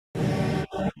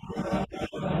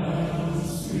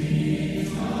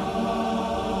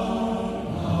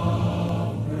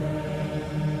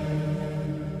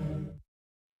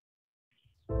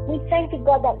thank you,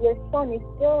 God, that your Son is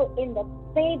still in the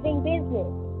saving business,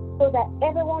 so that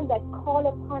everyone that call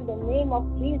upon the name of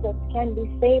Jesus can be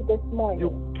saved this morning.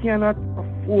 You cannot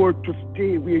afford to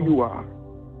stay where you are.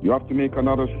 You have to make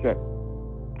another step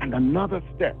and another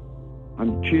step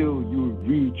until you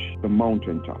reach the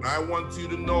mountaintop. I want you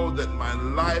to know that my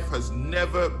life has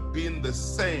never been the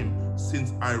same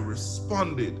since I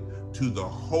responded to the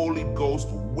Holy Ghost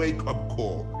wake-up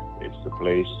call. It's the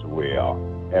place where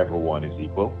everyone is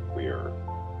equal, where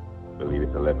I believe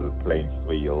it's a level playing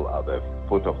field at the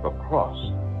foot of the cross.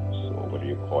 So whether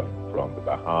you call it from the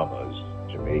Bahamas,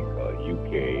 Jamaica,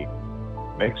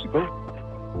 UK, Mexico,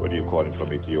 whether you call it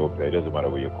from Ethiopia, it doesn't matter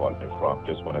where you're calling it from.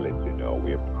 Just want to let you know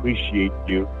we appreciate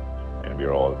you, and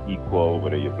we're all equal,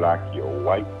 whether you're black, you're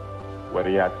white, whether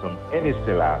you had some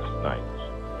NSA last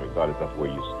night, regardless of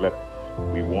where you slept.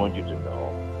 We want you to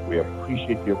know we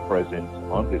appreciate your presence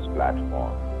on this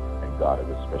platform, and God has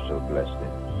a special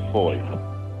blessing for you.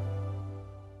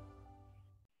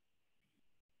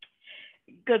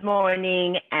 Good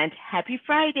morning and happy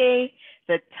Friday.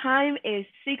 The time is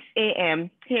 6 a.m.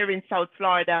 here in South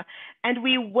Florida, and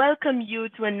we welcome you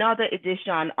to another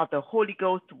edition of the Holy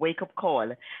Ghost Wake Up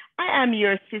Call. I am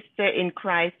your sister in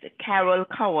Christ, Carol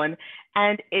Cowan,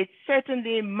 and it's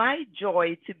certainly my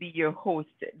joy to be your host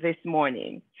this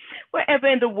morning. Wherever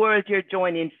in the world you're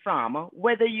joining from,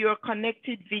 whether you're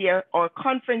connected via our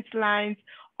conference lines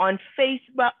on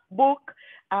Facebook,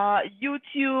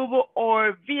 YouTube,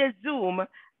 or via Zoom,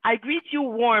 I greet you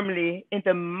warmly in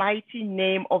the mighty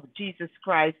name of Jesus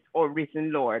Christ, our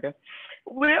risen Lord.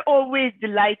 We're always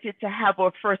delighted to have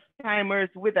our first-timers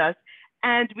with us,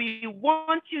 and we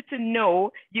want you to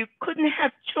know you couldn't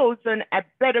have chosen a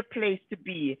better place to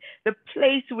be, the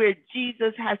place where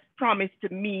Jesus has promised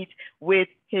to meet with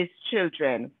his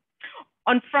children.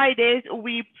 On Fridays,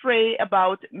 we pray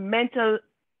about mental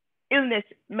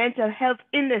health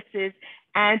illnesses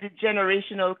and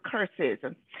generational curses.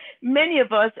 Many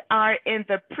of us are in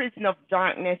the prison of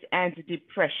darkness and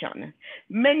depression.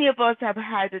 Many of us have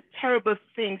had terrible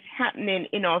things happening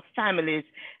in our families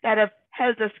that have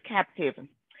held us captive.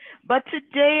 But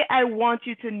today I want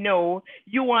you to know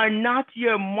you are not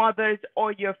your mother's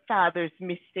or your father's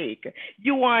mistake.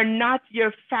 You are not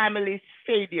your family's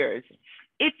failures.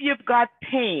 If you've got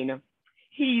pain,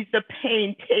 he's the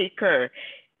pain taker.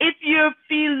 If you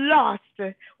feel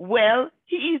lost, well,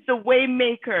 he is the way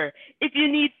maker. If you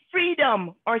need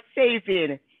freedom or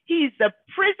saving, he's the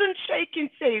prison-shaking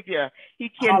savior. He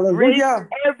can break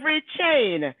every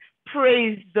chain.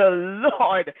 Praise the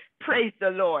Lord. Praise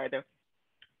the Lord.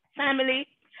 Family,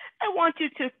 I want you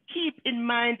to keep in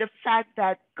mind the fact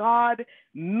that God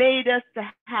made us to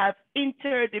have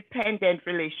interdependent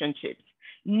relationships.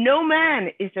 No man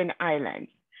is an island.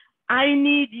 I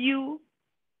need you.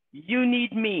 You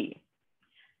need me.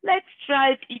 Let's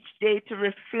strive each day to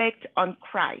reflect on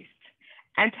Christ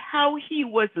and how he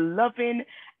was loving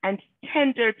and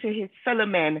tender to his fellow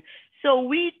men, so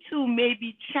we too may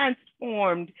be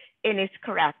transformed in his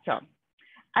character.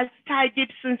 As Ty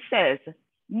Gibson says,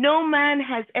 no man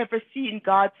has ever seen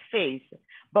God's face,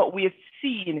 but we have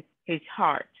seen his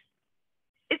heart.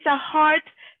 It's a heart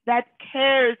that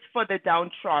cares for the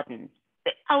downtrodden,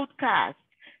 the outcast,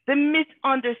 the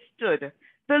misunderstood,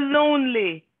 the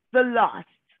lonely, the lost.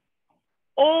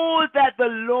 Oh, that the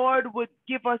Lord would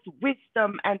give us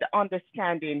wisdom and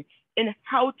understanding in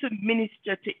how to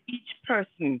minister to each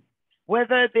person,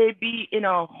 whether they be in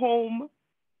our home,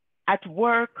 at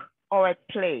work, or at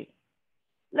play.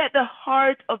 Let the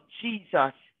heart of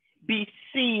Jesus be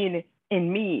seen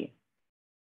in me.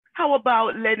 How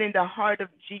about letting the heart of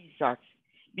Jesus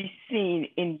be seen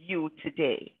in you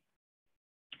today?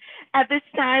 At this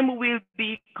time, we'll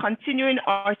be continuing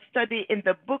our study in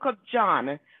the book of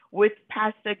John with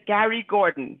Pastor Garry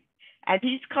Gordon, and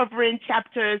he's covering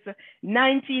chapters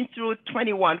 19 through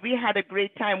 21. We had a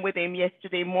great time with him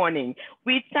yesterday morning.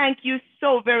 We thank you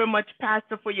so very much,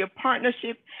 Pastor, for your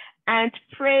partnership, and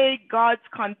pray God's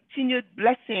continued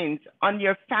blessings on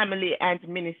your family and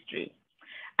ministry.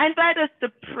 I invite us to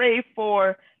pray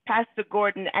for Pastor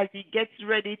Gordon as he gets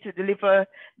ready to deliver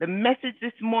the message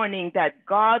this morning, that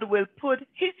God will put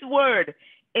his word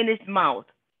in his mouth.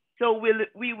 So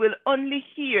we will only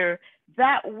hear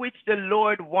that which the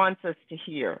Lord wants us to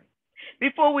hear.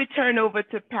 Before we turn over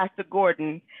to Pastor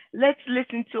Gordon, let's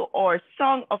listen to our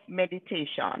song of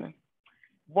meditation.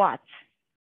 What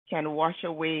can wash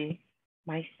away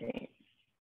my sins?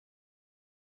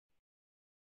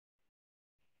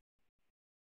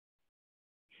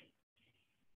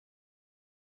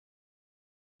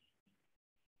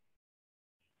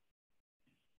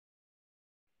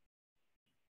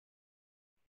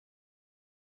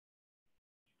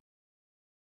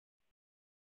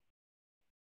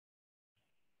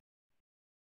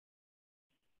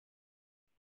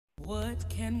 What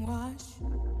can wash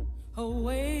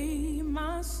away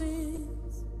my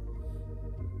sins?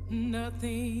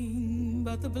 Nothing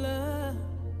but the blood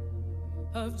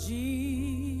of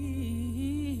Jesus.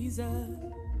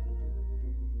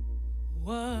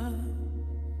 What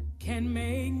can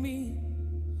make me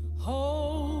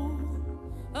whole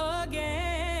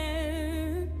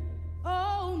again?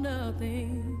 Oh,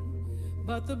 nothing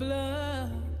but the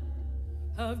blood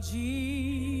of Jesus.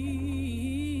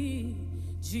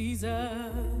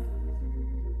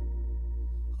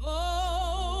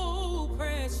 Oh,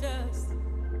 precious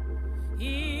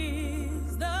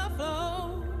is the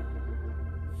flow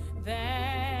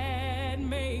that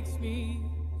makes me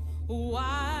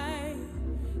white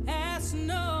as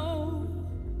snow.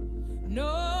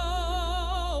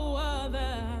 No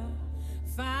other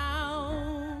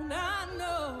found I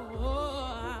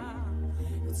know.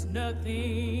 It's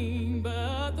nothing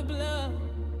but the blood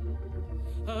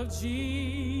of Jesus.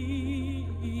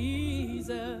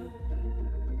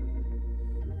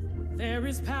 There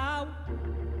is power,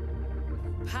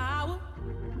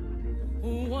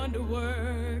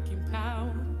 wonder-working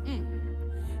power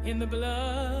in the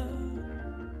blood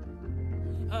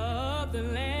of the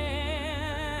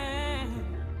Lamb.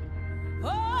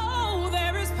 Oh,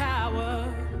 there is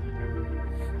power,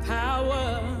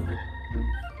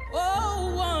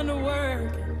 oh,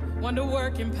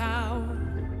 wonder-working power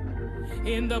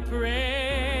in the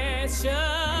precious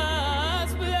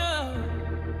blood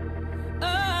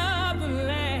of the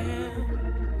Lamb.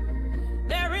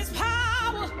 There is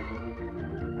power,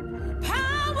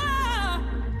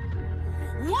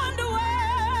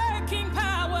 wonder-working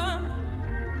power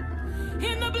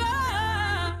in the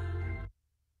blood.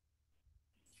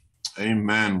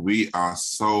 Amen. We are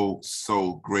so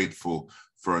grateful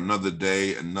for another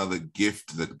day, another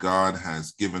gift that God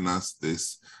has given us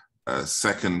this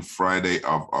second Friday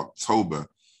of October.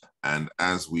 And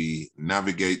as we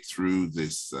navigate through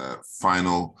this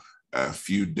final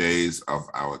few days of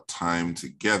our time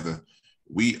together,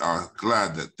 we are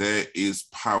glad that there is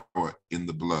power in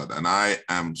the blood. And I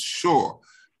am sure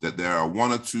that there are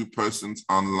one or two persons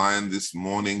online this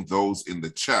morning, those in the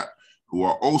chat, who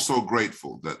are also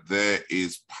grateful that there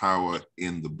is power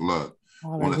in the blood.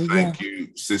 Hallelujah. I want to thank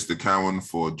you, Sister Cowan,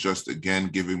 for just again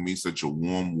giving me such a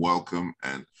warm welcome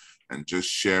and just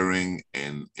sharing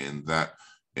in that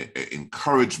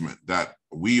encouragement that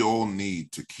we all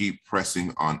need to keep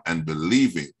pressing on and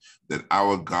believing that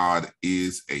our God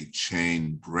is a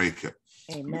chain breaker.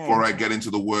 Amen. Before I get into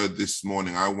the word this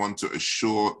morning, I want to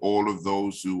assure all of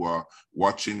those who are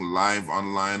watching live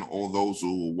online, all those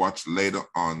who will watch later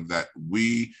on, that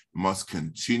we must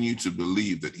continue to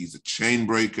believe that he's a chain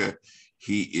breaker,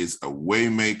 he is a way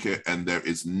maker, and there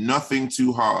is nothing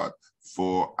too hard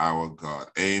for our God.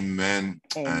 Amen,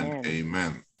 amen. And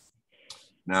amen.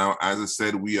 Now, as I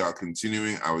said, we are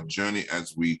continuing our journey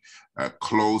as we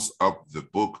close up the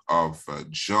book of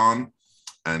John.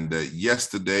 And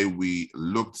yesterday we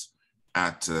looked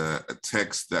at a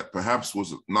text that perhaps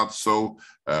was not so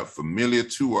familiar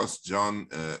to us, John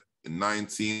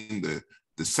 19,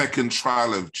 the second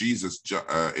trial of Jesus,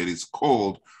 it is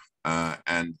called.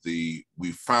 And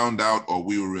we found out, or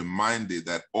we were reminded,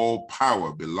 that all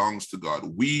power belongs to God.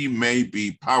 We may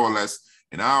be powerless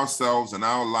in ourselves and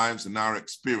our lives and our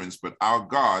experience, but our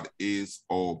God is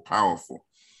all powerful.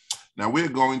 Now we're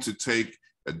going to take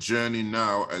a journey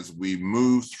now as we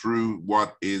move through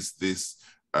what is this,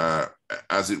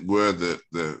 as it were,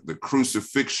 the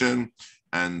crucifixion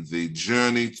and the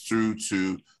journey through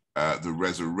to the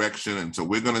resurrection. And so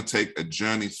we're going to take a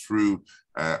journey through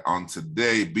on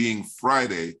today, being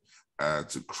Friday,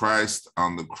 to Christ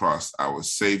on the cross, our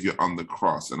Savior on the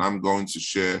cross. And I'm going to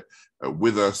share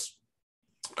with us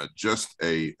just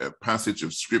a passage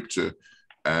of scripture,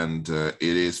 and it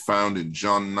is found in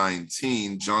John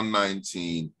 19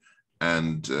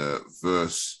 and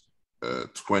verse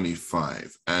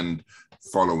 25 and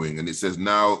following. And it says,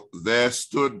 "Now there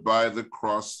stood by the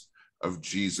cross of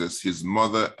Jesus his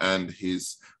mother and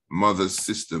his mother's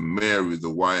sister, Mary, the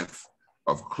wife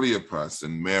of Cleopas,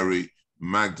 and Mary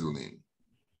Magdalene.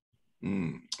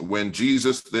 When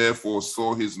Jesus therefore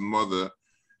saw his mother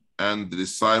and the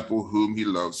disciple whom he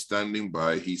loved standing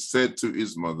by, he said to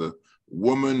his mother,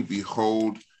 'Woman,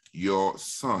 behold your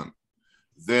son.'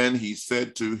 Then he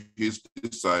said to his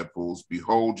disciples,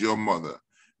 'Behold your mother.'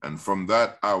 And from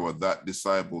that hour, that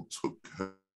disciple took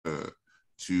her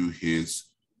to his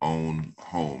own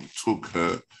home,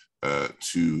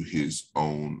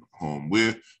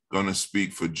 We're going to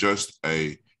speak for just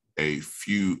a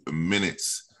few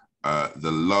minutes,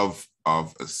 the love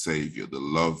of a Savior, the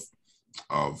love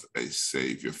of a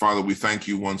Savior. Father, we thank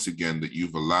you once again that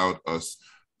you've allowed us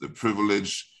the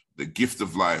privilege, the gift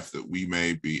of life that we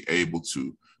may be able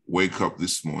to wake up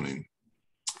this morning.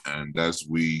 And as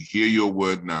we hear your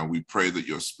word now, we pray that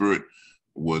your spirit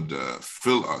would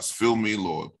fill us, fill me,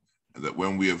 Lord, and that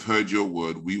when we have heard your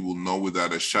word, we will know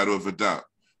without a shadow of a doubt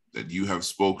that you have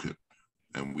spoken.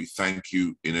 And we thank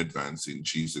you in advance in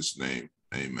Jesus' name.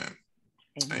 Amen.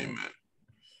 Amen.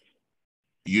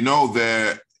 You know,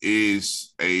 there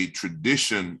is a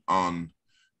tradition on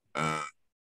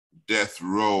death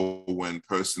row when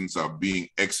persons are being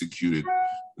executed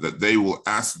that they will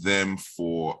ask them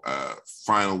for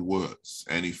final words,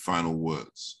 any final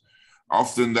words.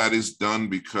 Often that is done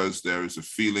because there is a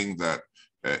feeling that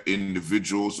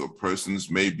individuals or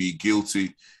persons may be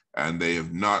guilty and they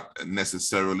have not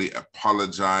necessarily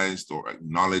apologized or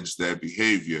acknowledged their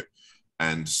behavior.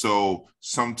 And so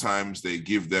sometimes they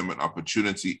give them an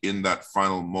opportunity in that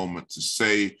final moment to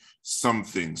say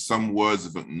something, some words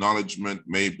of acknowledgement,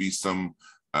 maybe some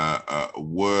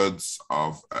words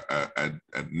of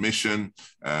admission,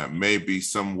 maybe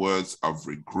some words of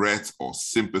regret or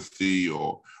sympathy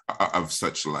or of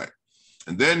such like.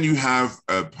 And then you have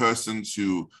persons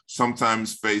who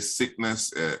sometimes face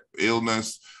sickness,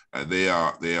 illness. They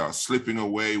are slipping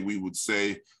away, we would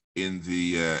say, in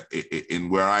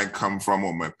where I come from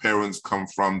or my parents come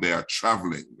from. They are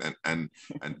traveling, and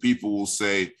people will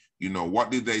say, you know, what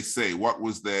did they say? What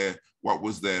was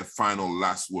their final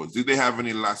last words? Did they have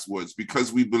any last words?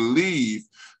 Because we believe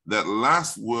that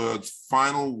last words,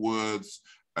 final words,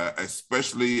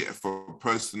 especially for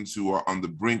persons who are on the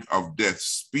brink of death,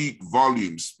 speak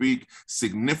volumes, speak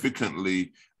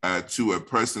significantly to a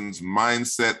person's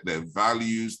mindset, their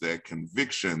values, their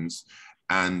convictions,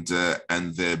 and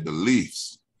their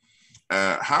beliefs.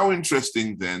 How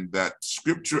interesting then that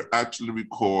Scripture actually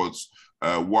records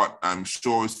what I'm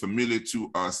sure is familiar to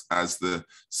us as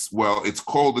it's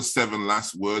called the 7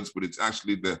 last words, but it's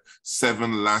actually the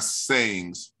 7 last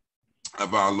sayings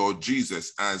of our Lord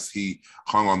Jesus as he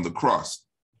hung on the cross,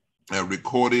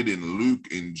 recorded in Luke,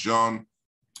 in John,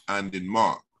 and in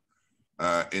Mark.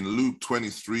 In Luke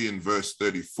 23 and verse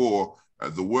 34,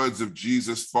 the words of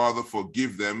Jesus, Father,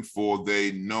 forgive them, for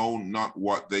they know not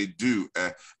what they do.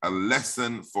 A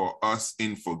lesson for us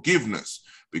in forgiveness,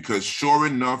 because sure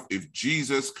enough, if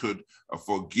Jesus could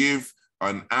forgive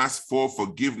and ask for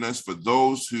forgiveness for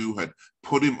those who had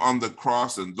put him on the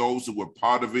cross and those who were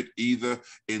part of it, either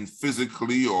in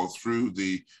physically or through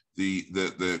the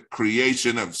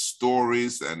creation of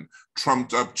stories and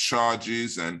trumped up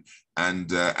charges and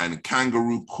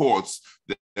kangaroo courts,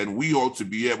 then we ought to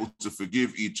be able to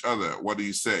forgive each other. What do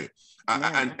you say?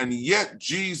 Yeah. And yet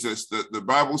Jesus, the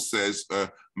Bible says,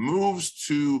 moves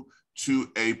to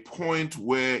a point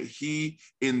where he,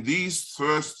 in these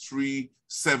first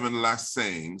 7 last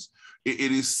sayings,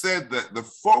 it is said that the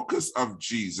focus of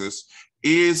Jesus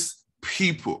is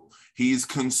people. He is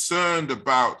concerned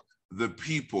about the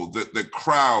people, the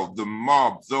crowd, the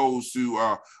mob, those who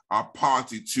are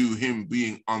party to him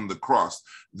being on the cross.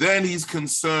 Then he's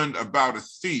concerned about a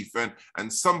thief.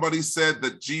 And somebody said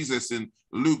that Jesus in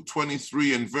Luke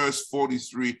 23 and verse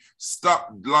 43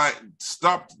 stopped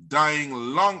dying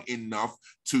long enough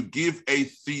to give a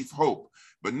thief hope.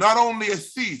 But not only a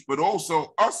thief, but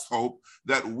also us hope,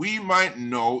 that we might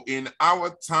know in our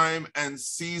time and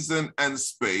season and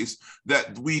space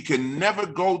that we can never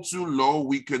go too low,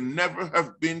 we can never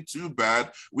have been too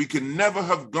bad, we can never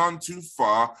have gone too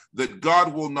far, that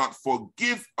God will not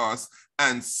forgive us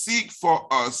and seek for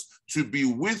us to be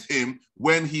with him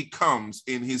when he comes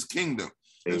in his kingdom.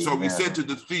 Amen. And so we said to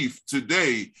the thief,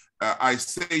 today, I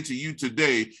say to you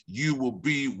today, you will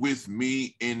be with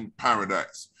me in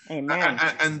paradise. Amen.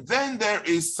 And then there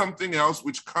is something else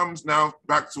which comes now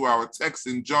back to our text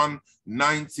in John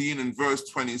 19 and verse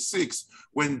 26,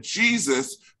 when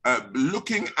Jesus,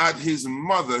 looking at his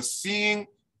mother, seeing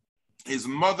his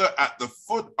mother at the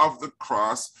foot of the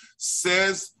cross,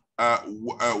 says,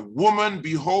 woman,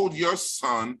 behold your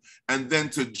son. And then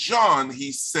to John,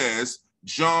 he says,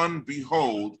 John,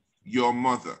 behold your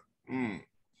mother.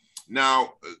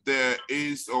 Now, there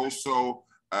is also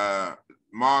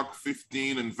Mark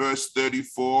 15 and verse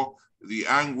 34, the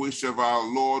anguish of our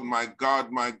Lord, my God,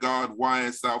 why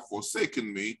hast thou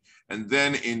forsaken me? And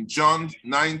then in John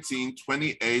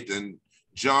 19:28 and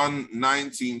John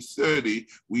 19:30,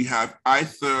 we have I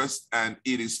thirst and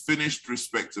it is finished,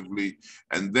 respectively,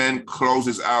 and then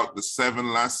closes out the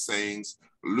 7 last sayings,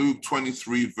 Luke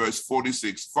 23 verse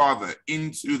 46, Father,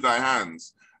 into thy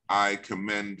hands I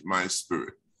commend my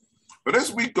spirit. But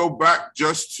as we go back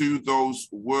just to those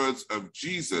words of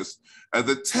Jesus,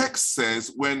 the text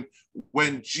says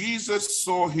when Jesus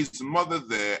saw his mother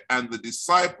there and the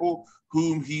disciple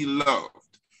whom he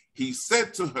loved, he said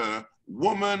to her,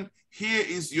 "Woman, here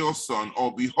is your son,"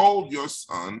 or "Behold your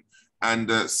son," and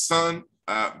 "Son,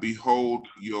 behold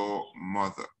your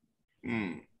mother."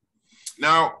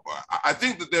 Now, I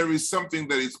think that there is something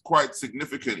that is quite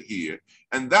significant here,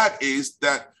 and that is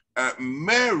that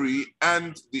Mary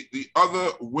and the other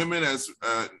women, as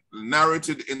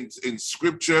narrated in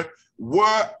Scripture,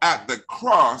 were at the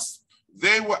cross.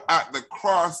 They were at the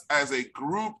cross as a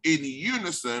group in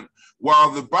unison, while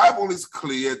the Bible is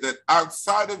clear that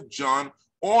outside of John,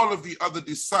 all of the other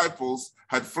disciples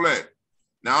had fled.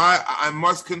 Now, I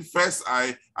must confess,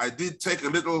 I did take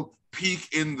a little peek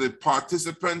in the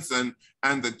participants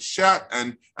and the chat,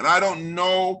 and I don't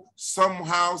know,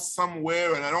 somehow, somewhere,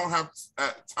 and I don't have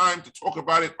time to talk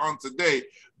about it on today,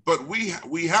 but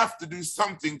we have to do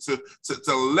something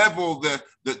to level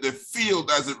the field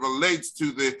as it relates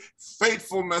to the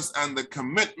faithfulness and the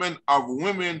commitment of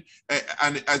women,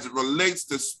 and as it relates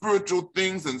to spiritual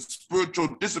things and spiritual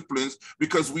disciplines,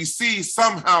 because we see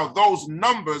somehow those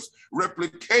numbers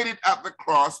replicated at the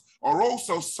cross are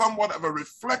also somewhat of a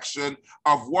reflection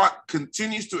of what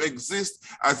continues to exist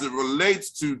as it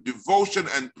relates to devotion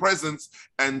and presence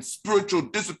and spiritual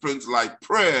disciplines like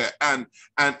prayer and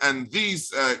these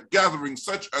gatherings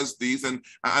such as these. And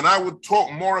I would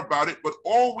talk more about it, but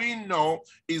all we know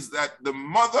is that the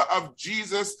mother of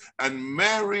Jesus and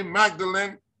Mary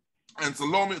Magdalene and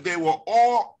Salome, they were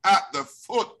all at the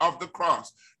foot of the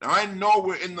cross. Now, I know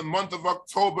we're in the month of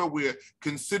October. We're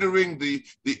considering the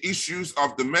issues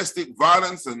of domestic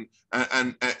violence and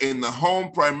in the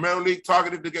home, primarily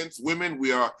targeted against women.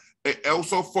 We are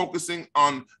also focusing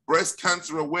on breast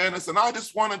cancer awareness. And I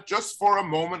just want to, just for a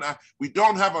moment, we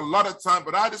don't have a lot of time,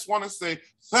 but I just want to say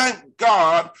thank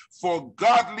God for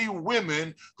godly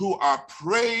women who are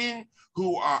praying,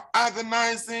 who are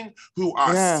agonizing, who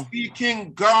are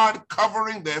seeking God,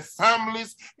 covering their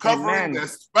families, covering their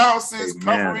spouses,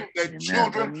 covering their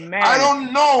children. I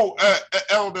don't know,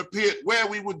 Elder Pitt, where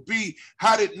we would be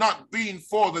had it not been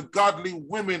for the godly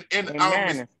women in our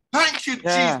midst. Thank you,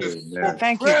 Jesus, for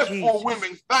prayerful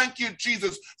women. Thank you,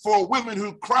 Jesus, for women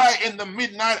who cry in the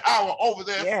midnight hour over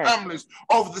their families,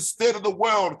 over the state of the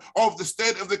world, over the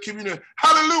state of the community.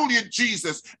 Hallelujah,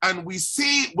 Jesus. And we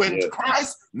see when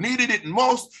Christ needed it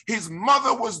most, his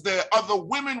mother was there, other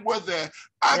women were there,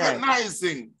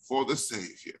 agonizing for the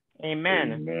Savior.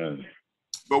 Amen.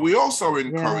 But we also are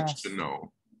encouraged to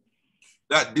know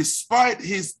that despite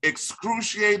his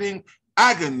excruciating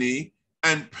agony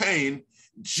and pain,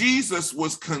 Jesus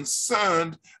was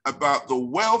concerned about the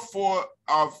welfare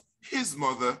of his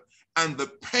mother and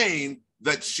the pain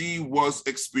that she was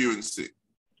experiencing.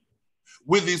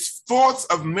 With his thoughts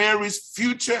of Mary's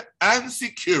future and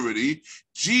security,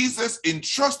 Jesus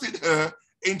entrusted her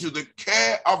into the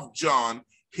care of John,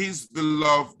 his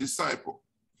beloved disciple.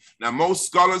 Now, most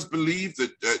scholars believe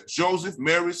that Joseph,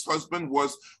 Mary's husband,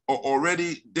 was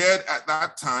already dead at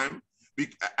that time,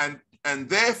 and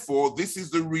therefore, this is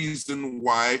the reason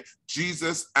why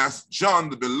Jesus asked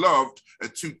John, the beloved,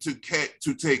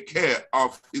 to take care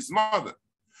of his mother.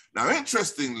 Now,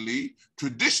 interestingly,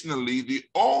 traditionally, the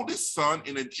oldest son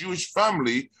in a Jewish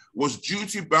family was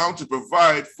duty-bound to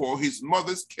provide for his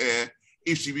mother's care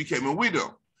if she became a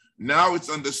widow. Now it's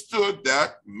understood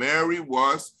that Mary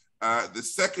was the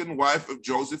second wife of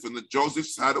Joseph, and the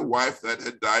Josephs had a wife that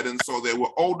had died, and so they were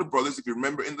older brothers. If you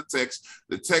remember in the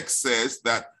text says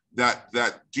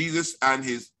that Jesus and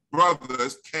his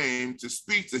brothers came to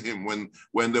speak to him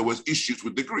when there was issues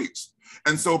with the Greeks.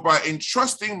 And so by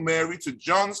entrusting Mary to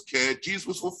John's care, Jesus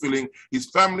was fulfilling his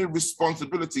family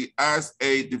responsibility as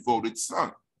a devoted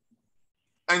son.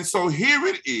 And so here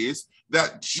it is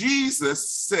that Jesus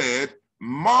said,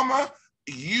 "Mama,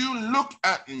 you look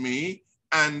at me,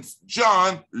 and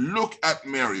John, look at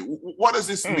Mary." What does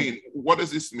this mean? What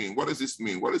does this mean? What does this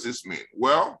mean? What does this mean?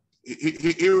 Well,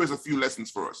 here is a few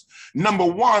lessons for us. Number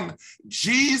one,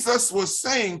 Jesus was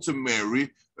saying to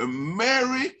Mary,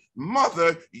 "Mary,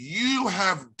 mother, you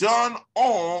have done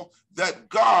all that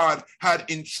God had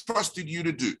entrusted you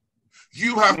to do.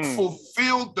 You have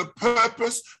fulfilled the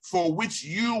purpose for which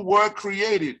you were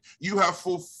created. You have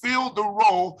fulfilled the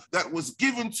role that was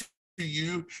given to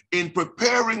you in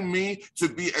preparing me to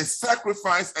be a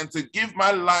sacrifice and to give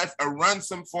my life a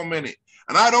ransom for many."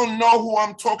 And I don't know who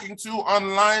I'm talking to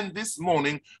online this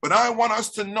morning, but I want us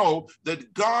to know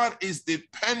that God is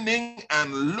depending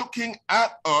and looking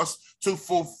at us to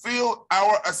fulfill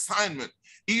our assignment.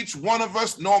 Each one of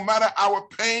us, no matter our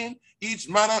pain, each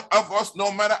one of us,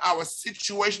 no matter our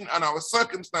situation and our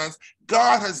circumstance,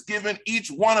 God has given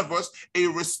each one of us a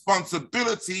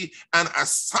responsibility and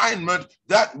assignment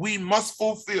that we must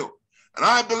fulfill. And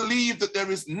I believe that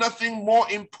there is nothing more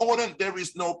important. There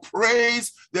is no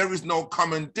praise. There is no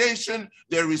commendation.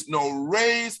 There is no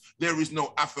raise. There is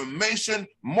no affirmation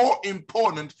more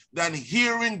important than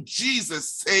hearing Jesus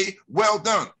say, well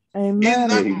done. Amen. In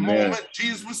that Amen. moment,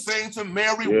 Jesus was saying to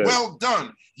Mary, Yes. well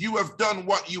done. You have done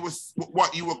what you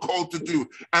were called to do.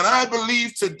 And I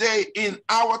believe today in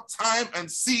our time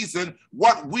and season,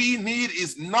 what we need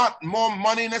is not more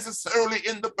money necessarily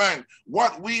in the bank.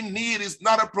 What we need is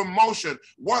not a promotion.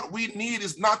 What we need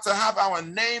is not to have our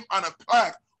name on a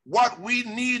plaque. What we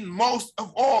need most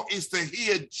of all is to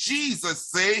hear Jesus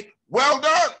say, well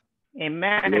done.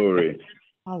 Amen. Glory.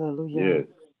 Hallelujah. Yes.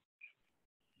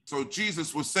 So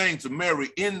Jesus was saying to Mary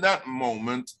in that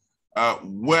moment,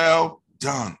 well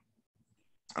done.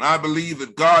 And I believe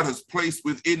that God has placed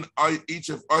within each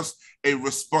of us a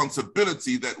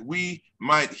responsibility that we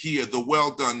might hear the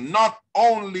well done, not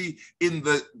only in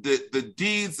the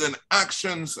deeds and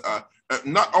actions,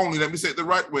 not only, let me say it the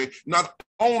right way, not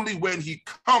only when he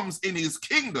comes in his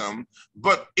kingdom,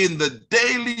 but in the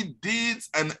daily deeds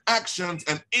and actions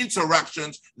and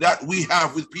interactions that we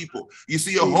have with people. You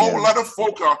see, a whole lot of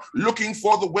folk are looking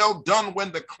for the well done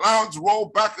when the clouds roll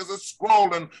back as a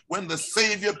scroll and when the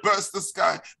Savior bursts the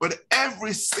sky. But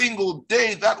every single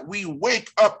day that we wake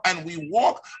up and we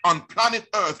walk on planet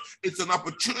Earth, it's an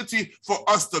opportunity for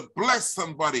us to bless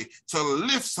somebody, to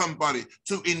lift somebody,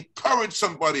 to encourage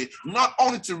somebody, not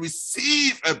only to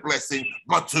receive a blessing,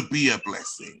 but to be a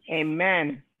blessing.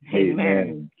 Amen.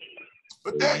 Amen.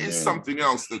 But there is something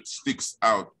else that sticks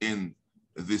out in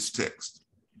this text.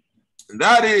 And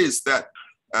that is that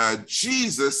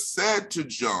Jesus said to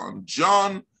John,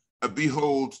 John,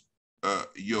 behold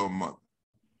your mother.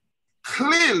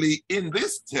 Clearly in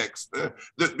this text,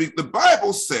 the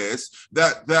Bible says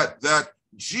that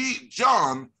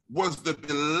John was the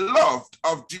beloved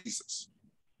of Jesus.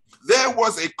 There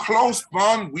was a close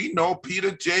bond. We know Peter,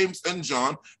 James, and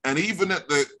John, and even at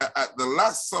the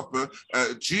Last Supper,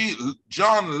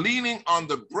 John, leaning on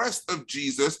the breast of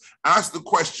Jesus, asked the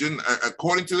question,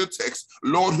 according to the text,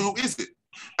 Lord, who is it?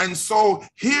 And so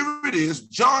here it is.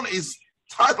 John is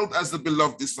titled as the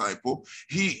beloved disciple.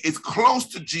 He is close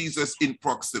to Jesus in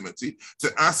proximity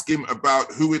to ask him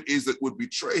about who it is that would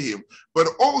betray him. But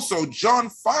also John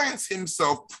finds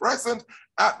himself present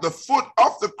at the foot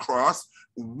of the cross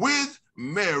with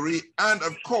Mary and,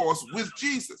 of course, with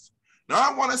Jesus. Now,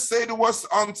 I want to say to us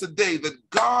on today that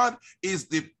God is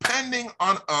depending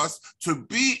on us to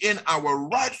be in our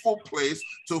rightful place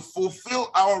to fulfill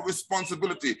our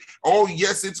responsibility. Oh,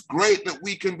 yes, it's great that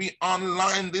we can be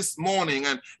online this morning,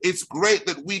 and it's great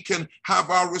that we can have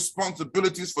our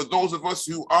responsibilities for those of us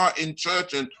who are in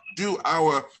church and do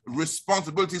our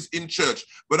responsibilities in church.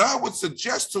 But I would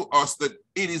suggest to us that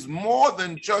it is more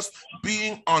than just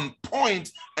being on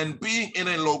point and being in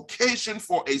a location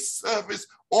for a service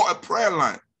or a prayer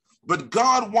line. But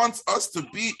God wants us to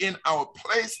be in our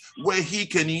place where he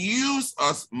can use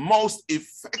us most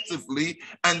effectively.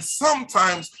 And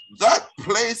sometimes that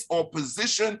place or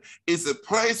position is a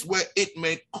place where it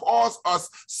may cause us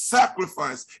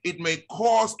sacrifice. It may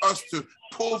cause us to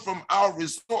pull from our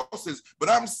resources. But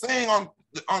I'm saying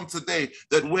on today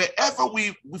that wherever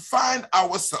we find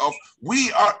ourselves,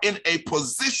 we are in a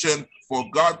position for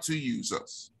God to use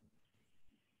us.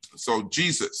 So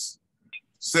Jesus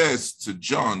says to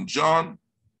John, John,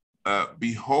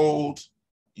 behold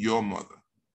your mother.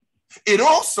 It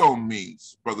also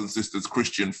means, brothers and sisters,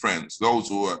 Christian friends, those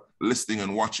who are listening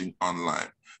and watching online,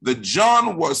 that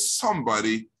John was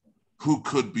somebody who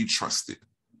could be trusted.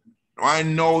 I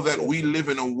know that we live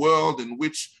in a world in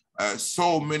which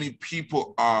so many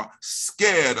people are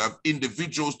scared of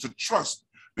individuals to trust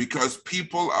because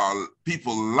people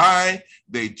lie,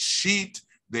 they cheat,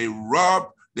 they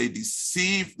rob, they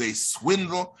deceive, they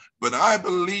swindle. But I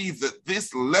believe that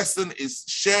this lesson is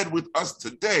shared with us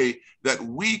today, that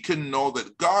we can know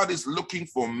that God is looking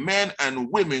for men and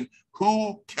women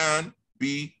who can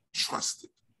be trusted.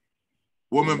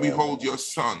 Woman, behold your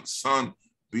son. Son,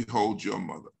 behold your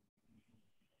mother.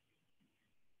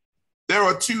 There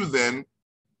are two then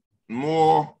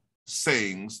more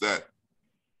sayings that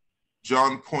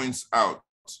John points out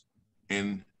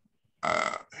in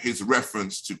his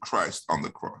reference to Christ on the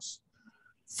cross.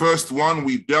 First one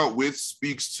we dealt with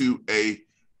speaks to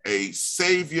a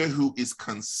Savior who is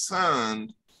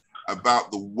concerned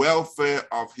about the welfare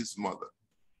of his mother.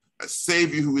 A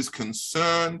Savior who is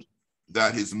concerned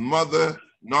that his mother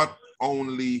not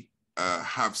only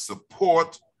have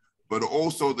support, but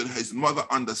also that his mother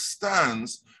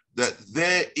understands that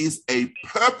there is a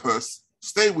purpose,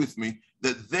 stay with me,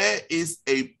 that there is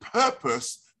a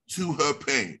purpose to her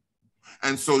pain.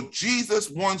 And so Jesus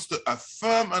wants to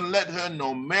affirm and let her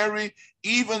know, Mary,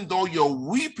 even though you're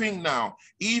weeping now,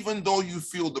 even though you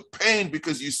feel the pain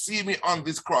because you see me on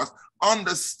this cross,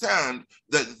 understand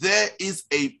that there is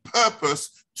a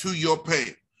purpose to your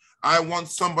pain. I want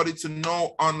somebody to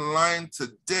know online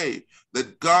today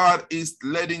that God is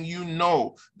letting you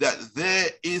know that there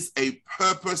is a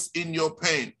purpose in your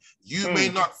pain. You may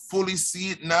not fully see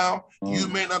it now. You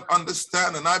may not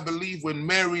understand. And I believe when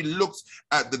Mary looked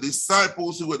at the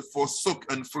disciples who had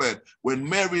forsook and fled, when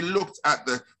Mary looked at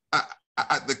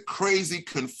the crazy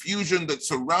confusion that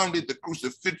surrounded the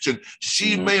crucifixion,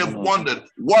 she may have wondered,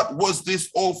 what was this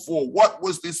all for? What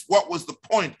was this? What was the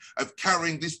point of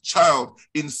carrying this child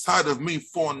inside of me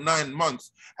for 9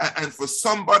 months? And for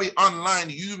somebody online,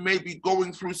 you may be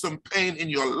going through some pain in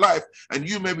your life, and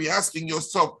you may be asking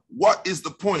yourself, what is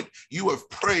the point? You have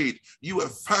prayed, you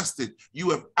have fasted, you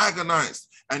have agonized,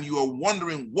 and you are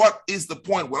wondering, what is the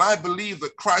point? Well, I believe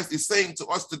that Christ is saying to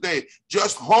us today,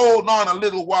 just hold on a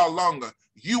little while longer.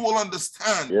 You will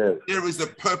understand there is a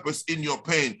purpose in your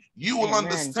pain. You will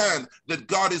understand that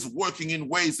God is working in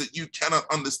ways that you cannot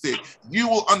understand. You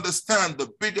will understand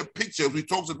the bigger picture we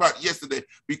talked about yesterday,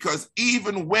 because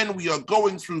even when we are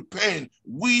going through pain,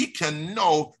 we can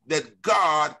know that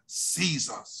God sees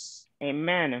us.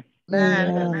 Amen.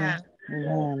 Amen.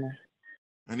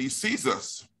 And he sees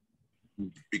us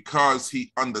because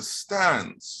he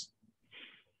understands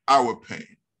our pain.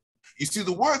 You see,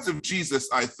 the words of Jesus,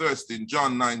 I thirst, in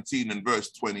John 19 and verse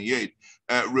 28,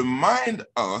 remind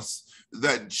us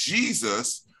that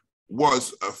Jesus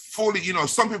was fully,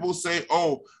 some people say,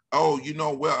 well,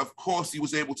 of course he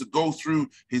was able to go through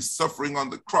his suffering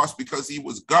on the cross because he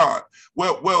was God.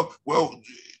 Well,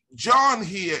 John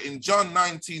here in John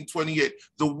 19:28,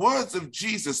 the words of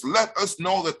Jesus let us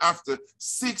know that after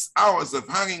 6 hours of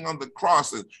hanging on the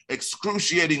cross and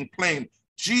excruciating pain,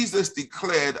 Jesus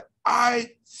declared,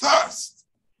 I thirst.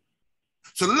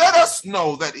 So let us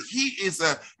know that he is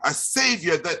a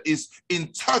savior that is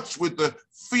in touch with the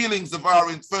feelings of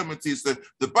our infirmities.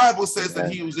 The Bible says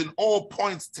that he was in all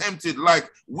points tempted like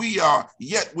we are,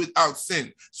 yet without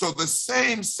sin. So the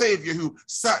same Savior who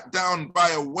sat down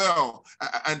by a well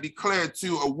and declared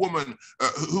to a woman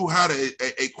who had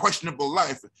a questionable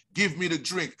life, give me to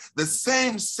drink. The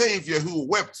same Savior who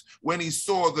wept when he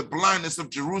saw the blindness of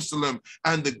Jerusalem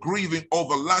and the grieving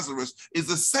over Lazarus is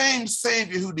the same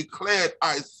Savior who declared,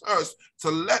 I thirst, to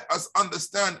let us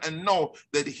understand and know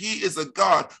that he is a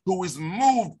God who is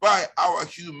moved by our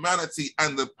humanity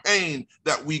and the pain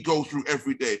that we go through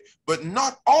every day. But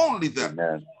not only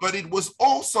that, but it was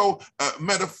also,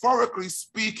 metaphorically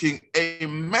speaking, a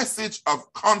message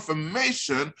of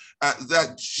confirmation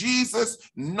that Jesus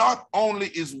not only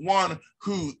is one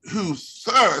who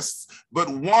thirsts, but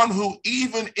one who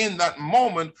even in that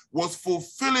moment was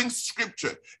fulfilling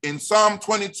scripture. In Psalm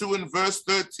 22 and verse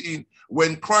 13,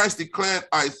 when Christ declared,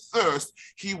 I thirst,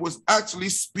 he was actually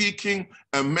speaking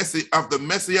a message of the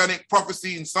messianic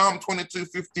prophecy in Psalm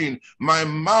 22:15. My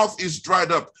mouth is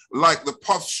dried up like the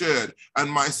potsherd, and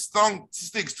my tongue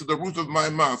sticks to the roof of my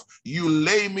mouth. You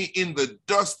lay me in the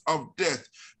dust of death.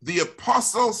 The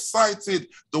apostle cited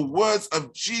the words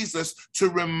of Jesus to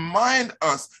remind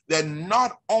us that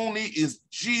not only is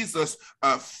Jesus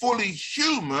fully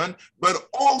human, but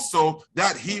also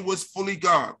that he was fully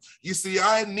God. You see,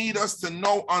 I need us to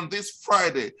know on this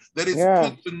Friday that it's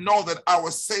good to know that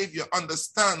our Savior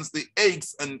understands the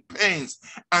aches and pains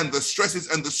and the stresses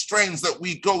and the strains that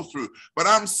we go through. But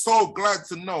I'm so glad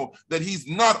to know that he's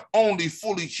not only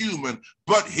fully human,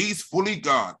 but he's fully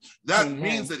God. That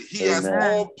means that he has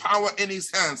all power in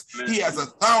his hands. He has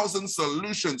 1,000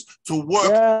 solutions to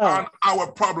work on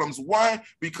our problems. Why?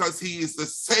 Because he is the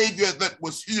Savior that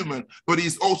was human, but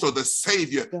he's also the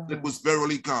Savior that was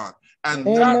verily God. And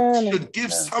that should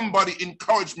give somebody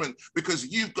encouragement, because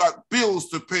you've got bills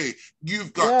to pay.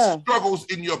 You've got struggles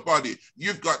in your body.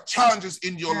 You've got challenges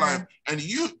in your life. And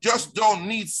you just don't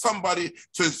need somebody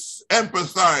to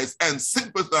empathize and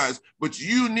sympathize, but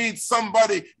you need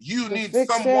somebody,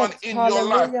 someone in your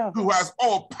life who has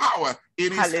all power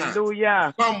in his hands.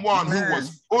 Someone who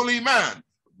was fully man,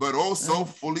 but also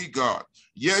fully God.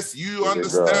 Yes, you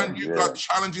understand you've got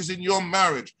challenges in your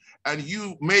marriage, and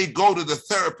you may go to the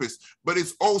therapist, but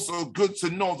it's also good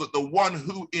to know that the one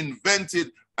who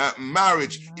invented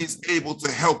marriage is able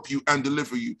to help you and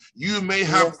deliver you. You may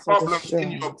have problems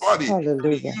in your body.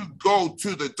 You go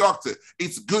to the doctor.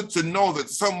 It's good to know that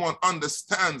someone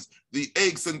understands the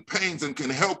aches and pains and can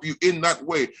help you in that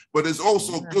way. But it's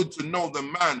also good to know the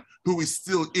man who is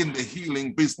still in the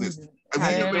healing business.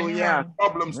 And you may have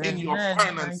problems in your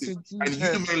finances, and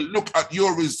you may look at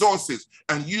your resources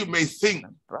and you may think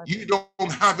you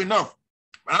don't have enough.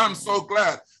 And I'm so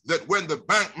glad that when the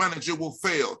bank manager will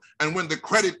fail, and when the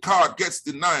credit card gets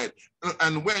denied,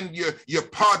 and when your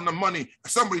partner money,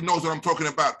 somebody knows what I'm talking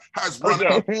about, has run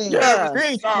out. God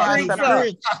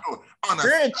on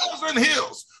 1,000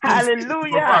 hills.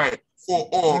 Hallelujah. Provide for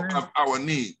all of our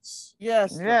needs.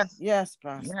 Yes,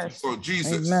 Pastor. So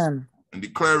Jesus, and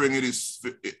declaring it is,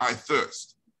 I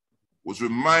thirst, was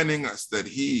reminding us that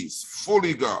he's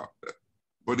fully God,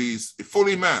 but he's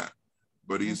fully man,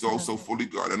 but he's also fully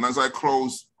God. And as I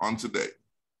close on today,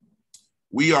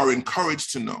 we are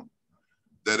encouraged to know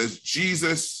that as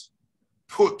Jesus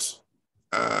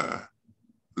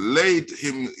laid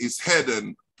his head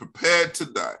and prepared to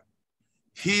die,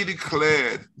 he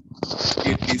declared,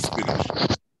 it is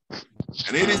finished.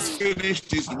 And it is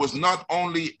finished was not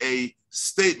only a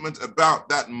statement about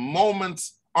that moment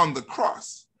on the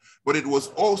cross, but it was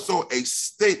also a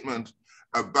statement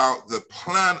about the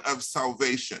plan of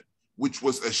salvation, which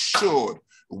was assured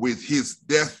with his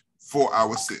death for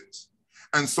our sins.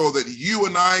 And so that you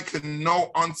and I can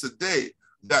know on today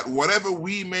that whatever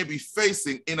we may be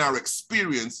facing in our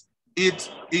experience, it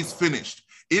is finished.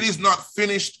 It is not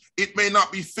finished. It may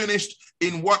not be finished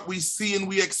in what we see and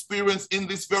we experience in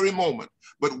this very moment,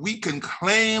 but we can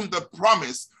claim the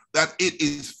promise that it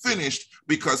is finished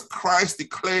because Christ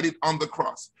declared it on the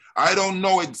cross. I don't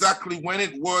know exactly when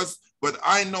it was, but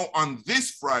I know on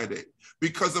this Friday,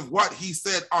 because of what he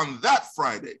said on that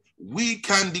Friday, we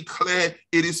can declare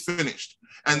it is finished.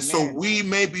 And so we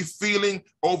may be feeling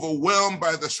overwhelmed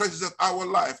by the stresses of our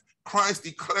life. Christ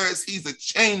declares he's a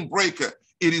chain breaker.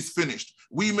 It is finished.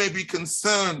 We may be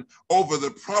concerned over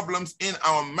the problems in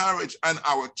our marriage and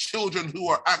our children who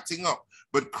are acting up.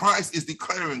 But Christ is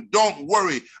declaring, don't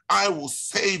worry, I will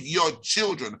save your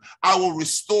children. I will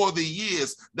restore the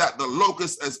years that the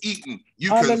locust has eaten. You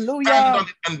can stand on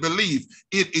it and believe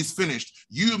it is finished.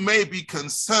 You may be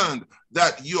concerned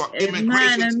that your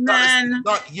immigration status is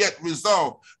not yet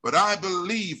resolved, but I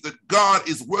believe that God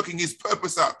is working his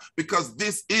purpose out because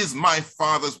this is my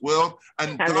Father's will,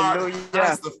 and God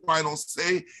has the final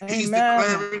say. He's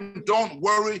declaring, don't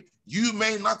worry, you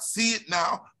may not see it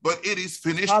now, but it is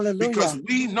finished because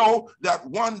we know that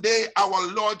one day our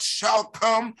Lord shall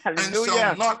come and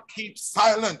shall not keep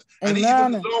silent. And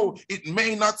even though it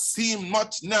may not seem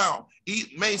much now,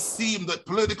 it may seem that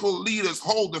political leaders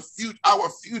hold our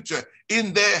future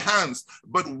in their hands.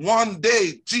 But one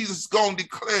day, Jesus is going to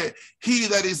declare, he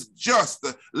that is just,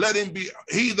 let him be,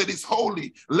 he that is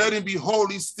holy, let him be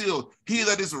holy still. He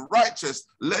that is righteous,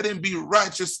 let him be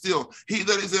righteous still. He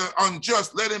that is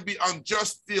unjust, let him be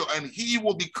unjust still. And he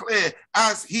will declare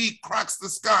as he cracks the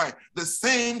sky, the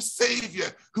same Savior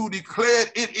who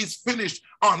declared it is finished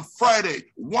on Friday.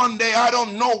 One day, I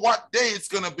don't know what day it's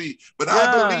going to be, but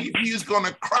I believe he is going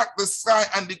to crack the sky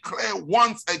and declare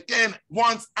once again,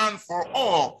 once and for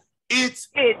all, it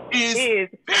is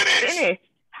finished.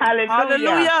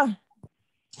 Hallelujah.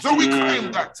 So we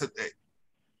claim that today.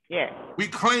 Yeah. We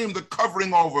claim the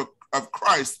covering over of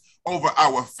Christ over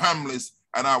our families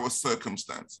and our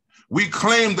circumstance. We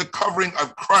claim the covering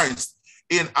of Christ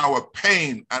in our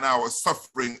pain and our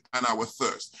suffering and our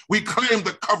thirst. We claim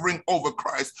the covering over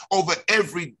Christ over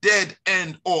every dead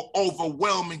end or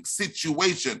overwhelming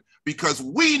situation, because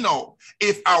we know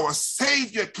if our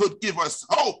Savior could give us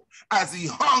hope as he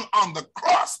hung on the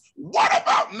cross, what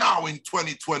about now in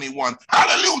 2021?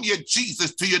 Hallelujah,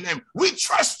 Jesus, to your name. We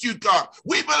trust you, God.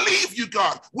 We believe you,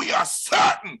 God. We are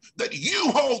certain that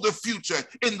you hold the future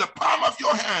in the palm of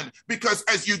your hand, because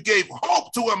as you gave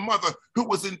hope to a mother who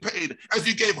was in pain, as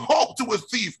you gave hope to a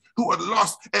thief who had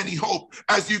lost any hope,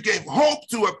 as you gave hope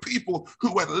to a people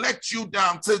who had let you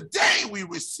down, today we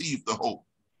receive the hope.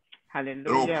 Hallelujah.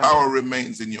 That all power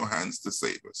remains in your hands to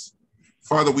save us.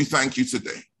 Father, we thank you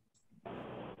today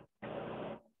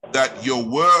that your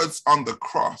words on the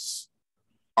cross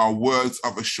are words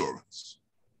of assurance,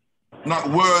 not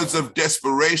words of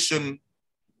desperation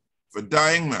for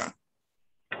dying man,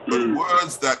 but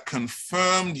words that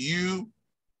confirmed you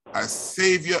as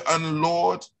Savior and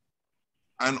Lord,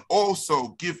 and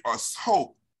also give us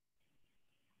hope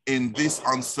in this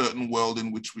uncertain world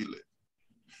in which we live.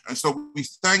 And so we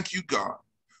thank you, God,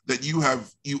 that you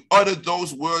uttered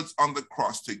those words on the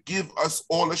cross to give us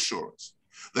all assurance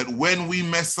that when we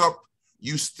mess up,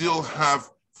 you still have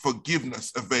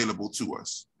forgiveness available to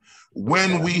us.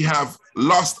 When we have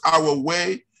lost our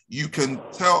way, you can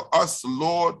tell us,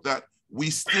 Lord, that we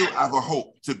still have a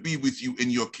hope to be with you in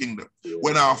your kingdom.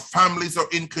 When our families are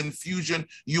in confusion,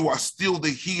 you are still the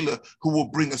healer who will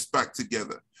bring us back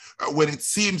together. When it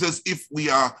seems as if we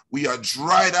are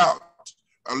dried out,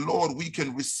 Lord, we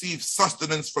can receive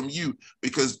sustenance from you,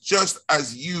 because just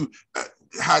as you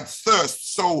had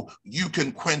thirst, so you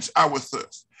can quench our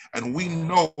thirst. And we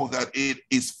know that it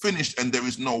is finished, and there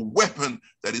is no weapon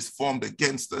that is formed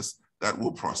against us that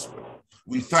will prosper.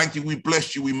 We thank you, we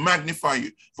bless you, we magnify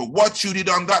you for what you did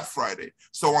on that Friday.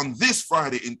 So on this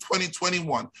Friday in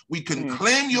 2021, we can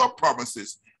claim your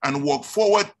promises and walk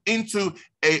forward into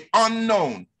an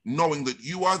unknown, knowing that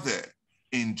you are there.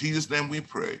 In Jesus' name we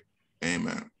pray.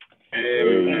 Amen.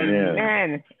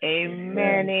 Amen.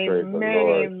 Amen.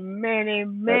 Amen.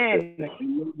 Amen.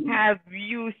 Have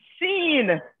you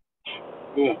seen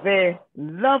the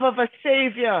love of a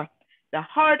Savior, the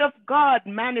heart of God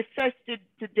manifested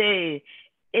today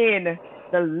in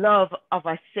the love of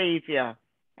a Savior?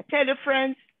 I tell you,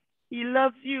 friends, he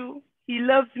loves you. He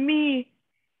loves me.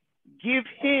 Give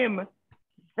him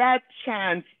that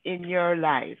chance in your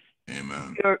life.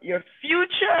 Amen. Your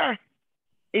future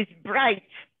is bright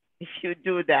if you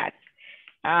do that.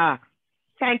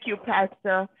 Thank you,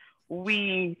 Pastor.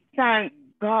 We thank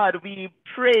God. We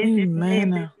praise his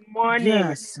name this morning.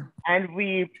 Yes. And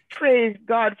we praise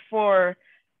God for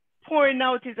pouring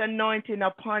out his anointing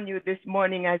upon you this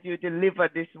morning as you deliver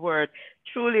this word.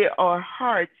 Truly, our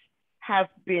hearts have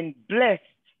been blessed.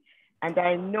 And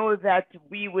I know that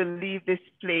we will leave this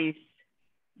place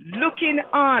looking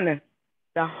on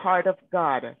the heart of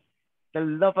God, the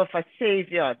love of a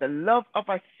Savior, the love of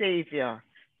a Savior.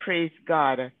 Praise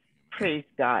God. Praise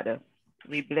God.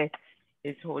 We bless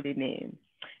his holy name.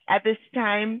 At this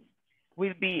time,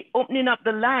 we'll be opening up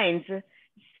the lines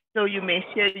so you may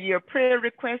share your prayer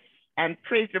requests and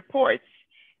praise reports,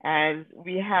 as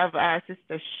we have our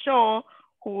Sister Shaw,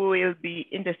 who will be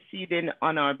interceding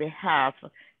on our behalf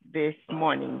this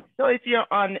morning. So if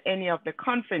you're on any of the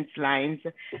conference lines,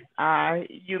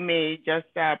 you may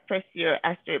just press your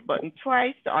asterisk button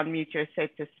twice to unmute your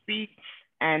set to speak,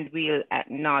 and we'll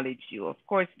acknowledge you. Of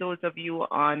course, those of you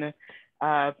on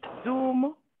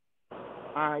Zoom,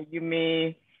 you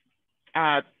may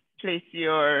place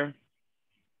your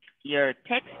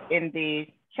text in the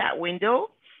chat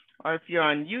window, or if you're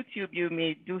on YouTube, you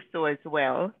may do so as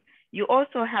well. You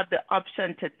also have the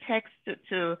option to text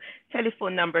to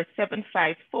telephone number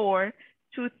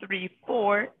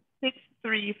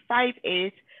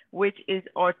 754-234-6358, which is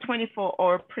our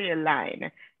 24-hour prayer line.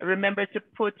 Remember to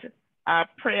put a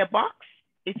prayer box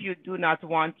if you do not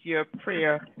want your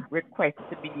prayer request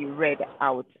to be read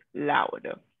out loud.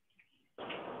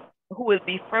 Who will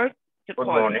be first to call?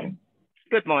 Good morning.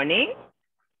 Good morning.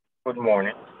 Good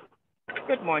morning.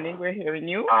 Good morning. We're hearing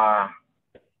you.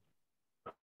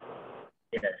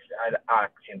 Yes, I'd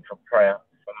ask him for prayer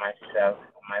for myself,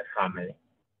 for my family.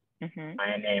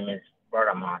 My name is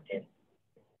Brother Martin.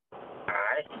 All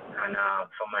right. And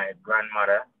for my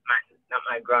grandmother, not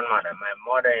my grandmother, my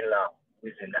mother-in-law,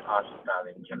 who's in the hospital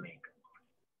in Jamaica.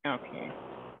 Okay.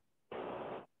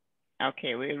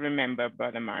 Okay, we remember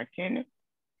Brother Martin.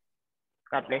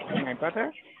 God bless you, my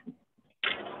brother.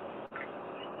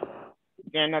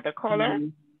 Is there another caller?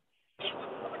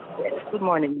 Good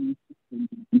morning.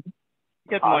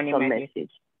 Good morning, awesome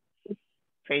message.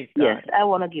 Praise God. Yes, I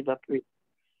want to give a prayer.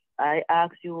 I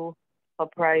ask you for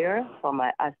prayer for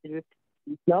my acid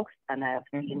reflux, and I have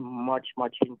seen much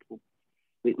improvement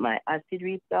with my acid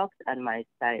reflux and my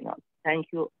sinus.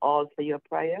 Thank you all for your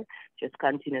prayer. Just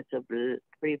continue to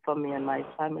pray for me and my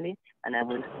family, and I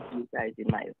will see you guys in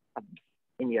my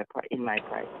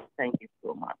prayer. Thank you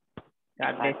so much.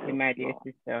 God bless you, my dear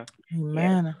sister.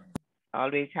 Amen. Yes.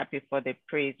 Always happy for the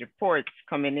praise reports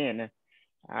coming in.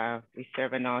 We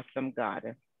serve an awesome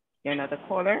God. Another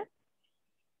caller?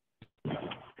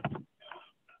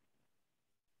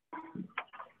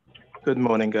 Good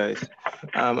morning, guys.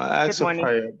 I asked a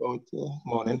prayer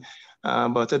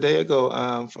about a day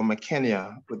ago from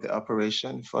Kenya with the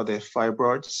operation for the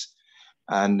fibroids,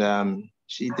 and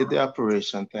she did the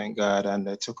operation, thank God, and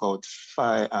they took out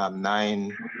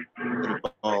 9 little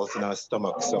balls in her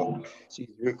stomach, so she's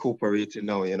recuperating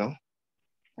now, you know.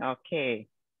 Okay.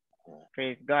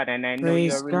 Praise God, and I know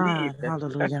you're relieved.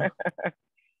 Hallelujah.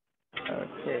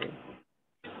 Okay.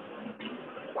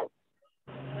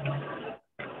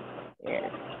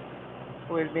 Yes.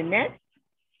 Who will be next?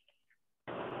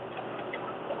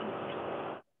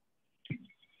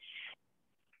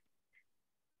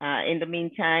 In the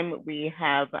meantime, we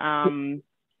have, go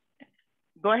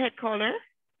ahead, caller.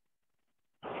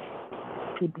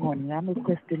 Good morning. I'm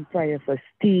requesting prayer for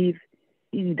Steve.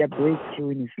 He needs a breakthrough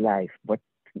in his life, but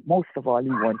most of all, we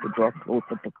want to draw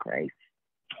closer to Christ.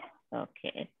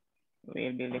 Okay.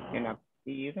 We'll be lifting up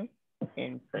Steve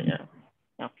in prayer.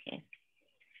 Okay.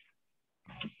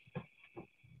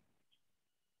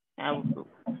 I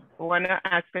want to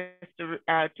ask us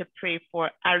to pray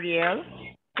for Ariel,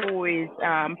 who is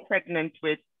pregnant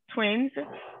with twins.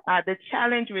 The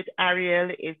challenge with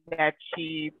Ariel is that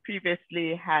she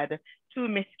previously had 2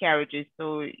 miscarriages.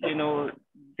 So, you know,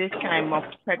 this time of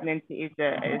pregnancy is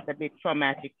a bit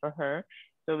traumatic for her.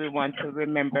 So we want to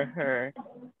remember her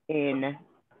in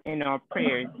our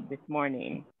prayers this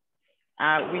morning.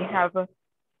 We have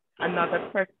another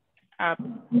person.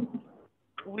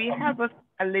 We have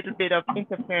a little bit of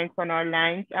interference on our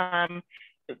lines.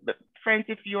 Friends,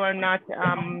 if you are not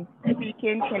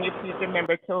speaking, can you please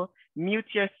remember to mute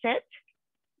your set?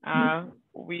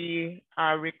 We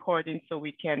are recording so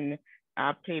we can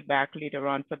play back later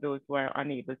on for those who are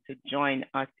unable to join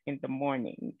us in the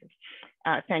mornings.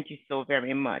 Thank you so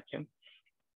very much.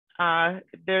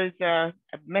 There's a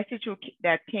message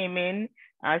that came in.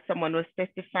 Someone was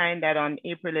testifying that on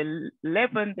April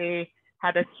 11, they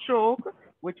had a stroke,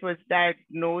 which was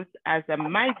diagnosed as a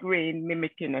migraine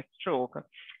mimicking a stroke.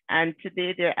 And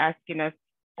today they're asking us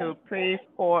to pray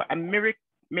for a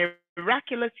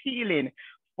miraculous healing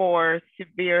for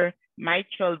severe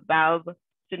mitral valve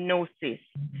stenosis.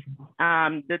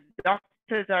 The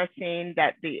doctors are saying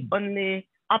that the only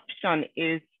option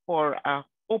is for a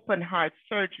open heart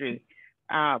surgery,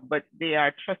 but they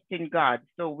are trusting God.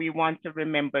 So we want to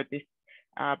remember this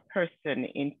person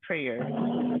in prayer.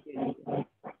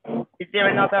 Is there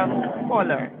another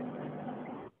caller?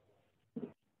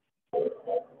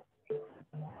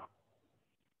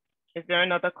 Is there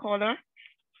another caller?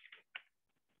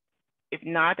 If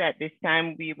not, at this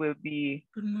time, we will be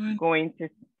going to...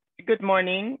 Good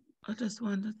morning. I just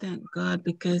want to thank God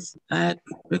because I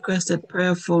requested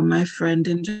prayer for my friend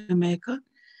in Jamaica.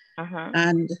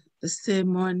 And the same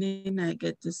morning I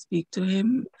get to speak to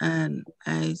him, and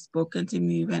I spoken to him.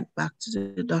 He went back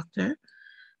to the doctor,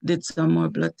 did some more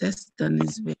blood tests, and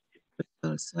his weight.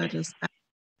 So I just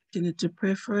continue to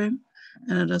pray for him.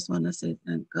 And I just want to say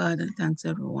thank God and thanks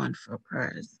everyone for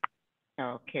prayers.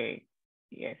 Okay.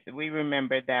 Yes, we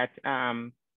remember that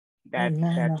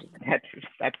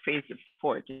that praise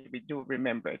report. We do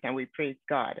remember it, and we praise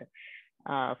God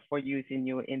for using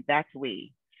you in that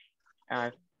way.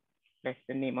 Bless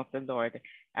the name of the Lord.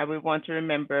 And we want to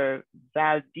remember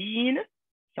Valdine.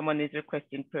 Someone is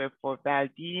requesting prayer for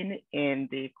Valdine in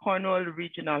the Cornwall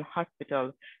Regional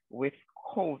Hospital with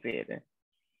COVID,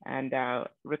 and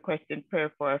requesting prayer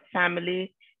for a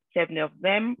family, 7 of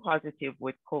them positive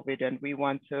with COVID, and we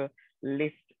want to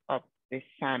lift up this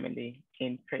family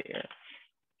in prayer.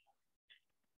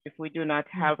 If we do not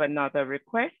have another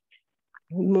request.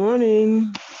 Good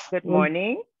morning. Good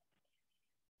morning.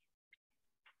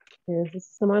 Yes, this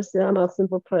is Marcia. I'm asking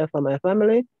for prayer for my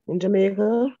family in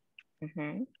Jamaica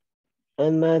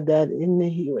and my dad in the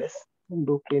US, in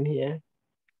Brooklyn here.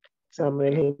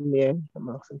 Samuel him there. I'm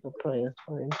asking for prayers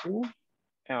for him too.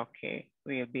 Okay,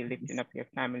 we'll be lifting up your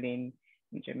family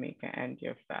in Jamaica and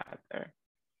your father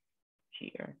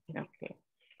here. Okay.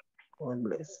 God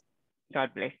bless.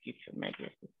 God bless you too, my dear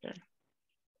sister.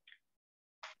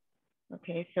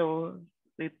 Okay, so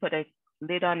we put a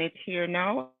lid on it here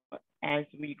now as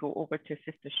we go over to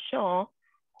Sister Shaw,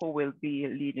 who will be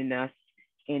leading us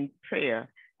in prayer.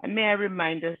 And may I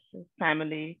remind us,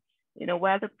 family, you know,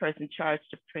 while the person charged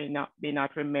to pray may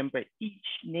not remember each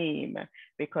name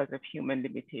because of human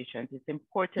limitations, it's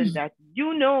important that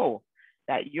you know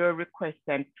that your requests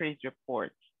and praise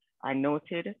reports are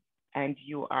noted and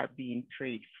you are being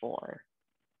prayed for.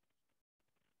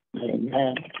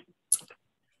 Amen.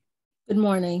 Good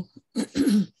morning.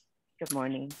 Good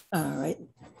morning. All right.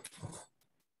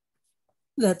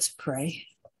 Let's pray.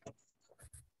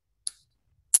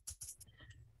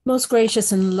 Most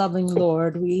gracious and loving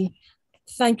Lord, we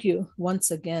thank you once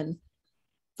again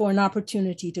for an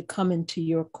opportunity to come into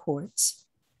your courts.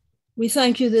 We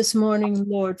thank you this morning,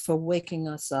 Lord, for waking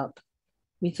us up.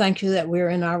 We thank you that we're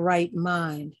in our right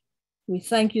mind. We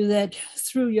thank you that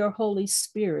through your Holy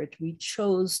Spirit, we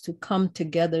chose to come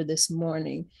together this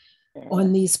morning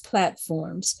on these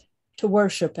platforms to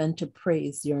worship and to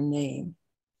praise your name.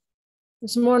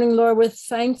 This morning, Lord, we're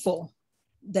thankful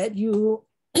that you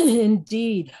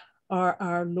indeed are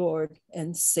our Lord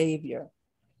and Savior.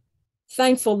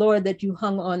 Thankful, Lord, that you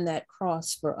hung on that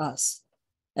cross for us,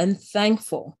 and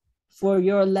thankful for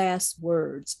your last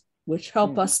words, which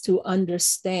help us to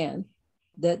understand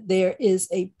that there is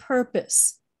a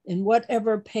purpose in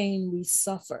whatever pain we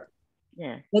suffer,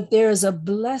 that there is a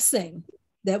blessing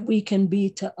that we can be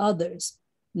to others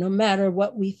no matter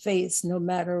what we face, no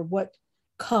matter what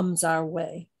comes our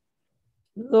way.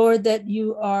 Lord, that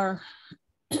you are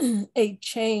a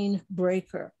chain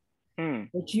breaker,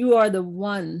 that you are the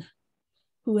one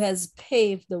who has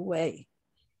paved the way.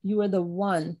 You are the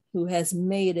one who has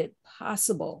made it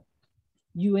possible.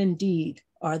 You indeed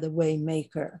are the way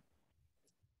maker.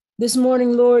 This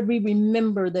morning, Lord, we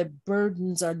remember that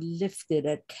burdens are lifted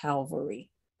at Calvary.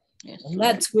 Yes, and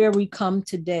that's where we come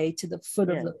today, to the foot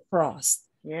of the cross,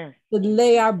 to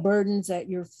lay our burdens at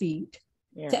your feet,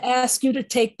 to ask you to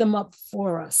take them up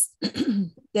for us,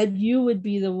 that you would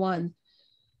be the one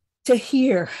to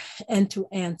hear and to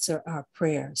answer our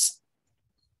prayers.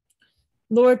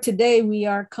 Lord, today we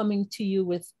are coming to you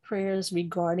with prayers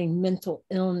regarding mental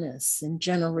illness and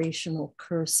generational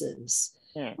curses.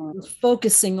 We're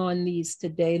focusing on these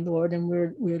today, Lord, and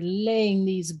we're laying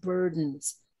these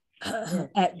burdens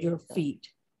at your feet.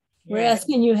 We're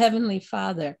asking you, Heavenly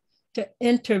Father, to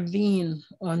intervene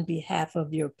on behalf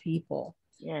of your people,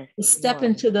 to step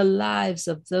into the lives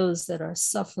of those that are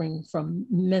suffering from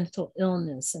mental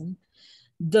illness and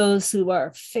those who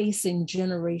are facing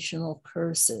generational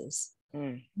curses.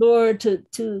 Lord,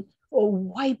 to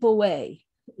wipe away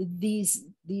these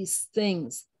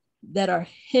things that are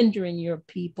hindering your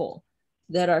people,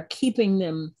 that are keeping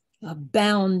them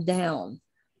bound down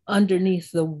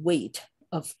underneath the weight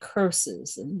of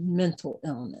curses and mental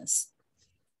illness.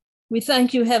 We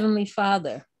thank you, Heavenly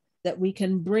Father, that we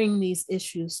can bring these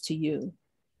issues to you.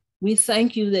 We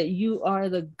thank you that you are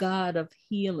the God of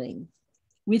healing.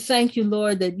 We thank you,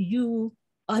 Lord, that you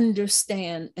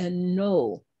understand and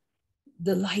know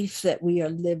the life that we are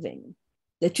living,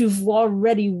 that you've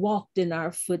already walked in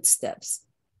our footsteps,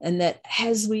 and that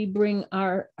as we bring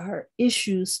our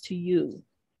issues to you,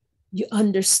 you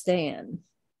understand,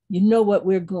 you know what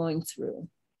we're going through.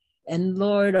 And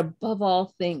Lord, above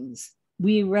all things,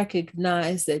 we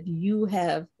recognize that you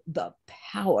have the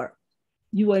power.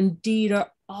 You indeed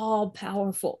are all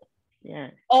powerful.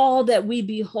 All that we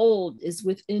behold is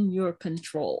within your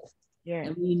control.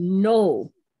 And we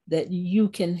know that you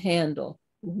can handle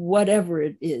whatever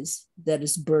it is that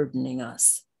is burdening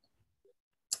us.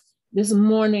 This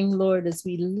morning, Lord, as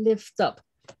we lift up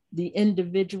the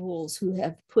individuals who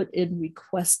have put in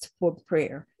request for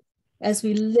prayer, as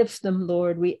we lift them,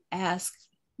 Lord, we ask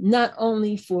not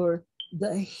only for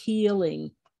the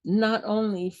healing, not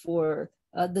only for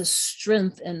the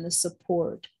strength and the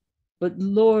support, but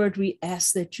Lord, we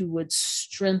ask that you would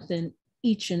strengthen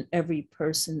each and every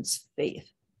person's faith.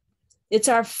 It's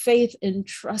our faith and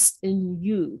trust in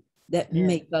you that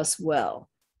make us well.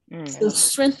 So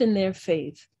strengthen their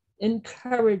faith,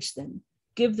 encourage them,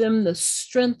 give them the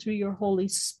strength through your Holy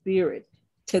Spirit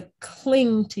to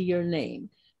cling to your name,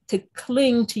 to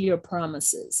cling to your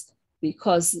promises,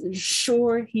 because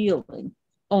sure healing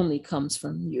only comes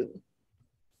from you.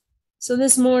 So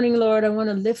this morning, Lord, I want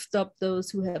to lift up those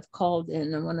who have called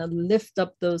in. I want to lift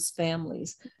up those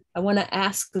families. I want to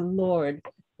ask the Lord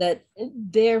that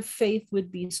their faith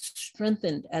would be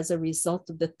strengthened as a result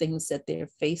of the things that they're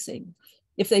facing.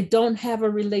 If they don't have a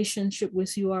relationship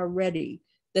with you already,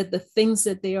 that the things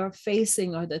that they are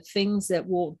facing are the things that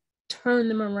will turn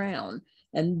them around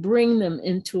and bring them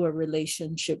into a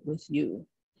relationship with you.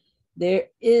 There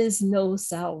is no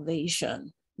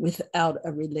salvation without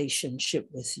a relationship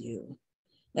with you.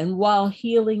 And while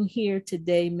healing here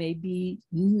today may be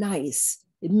nice,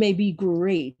 it may be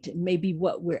great, it may be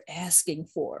what we're asking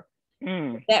for,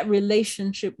 that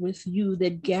relationship with you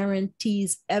that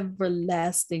guarantees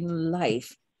everlasting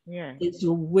life is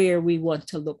where we want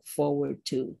to look forward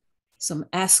to. So I'm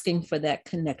asking for that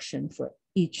connection for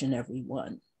each and every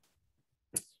one.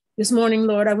 This morning,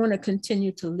 Lord, I want to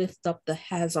continue to lift up the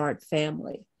Hazard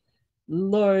family.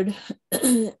 Lord,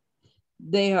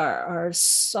 they are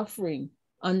suffering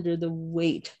under the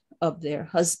weight of their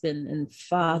husband and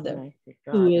father,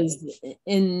 who is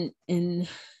in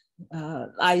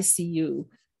ICU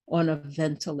on a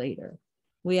ventilator.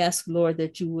 We ask, Lord,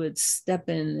 that you would step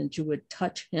in, that you would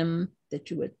touch him, that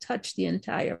you would touch the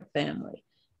entire family.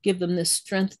 Give them the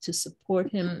strength to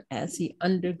support him as he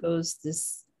undergoes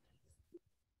this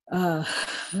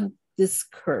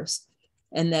curse,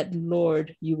 and that,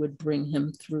 Lord, you would bring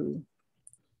him through.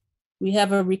 We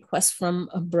have a request from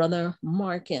a brother,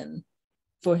 Markin,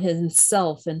 for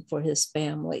himself and for his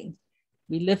family.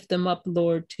 We lift them up,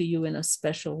 Lord, to you in a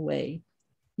special way.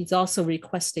 He's also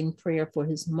requesting prayer for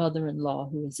his mother-in-law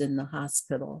who is in the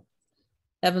hospital.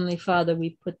 Heavenly Father,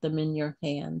 we put them in your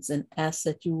hands and ask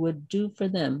that you would do for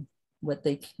them what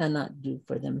they cannot do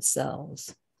for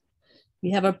themselves.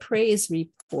 We have a praise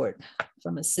report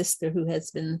from a sister who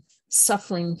has been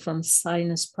suffering from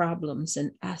sinus problems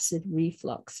and acid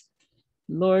reflux.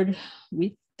 Lord,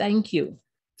 we thank you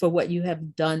for what you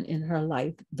have done in her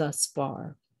life thus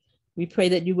far. We pray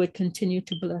that you would continue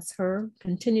to bless her,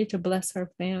 continue to bless her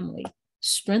family,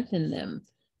 strengthen them,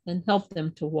 and help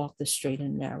them to walk the straight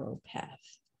and narrow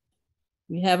path.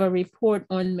 We have a report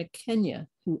on McKenya,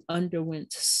 who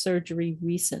underwent surgery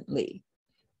recently.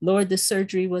 Lord, the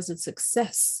surgery was a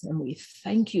success, and we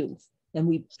thank you, and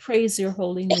we praise your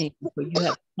holy name for you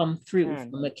have come through for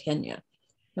McKenya.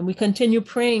 And we continue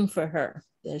praying for her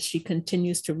as she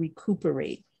continues to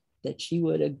recuperate, that she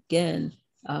would again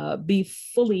be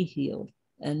fully healed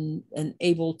and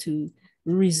able to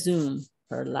resume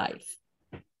her life.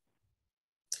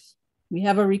 We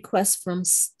have a request from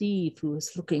Steve, who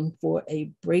is looking for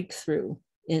a breakthrough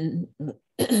in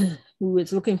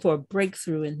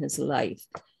his life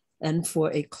and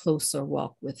for a closer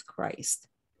walk with Christ.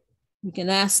 We can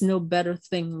ask no better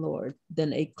thing, Lord,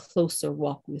 than a closer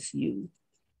walk with you.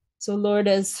 So, Lord,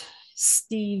 as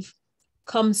Steve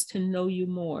comes to know you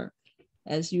more,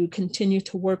 as you continue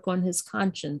to work on his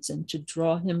conscience and to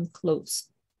draw him close,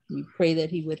 we pray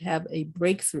that he would have a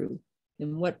breakthrough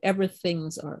in whatever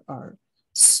things are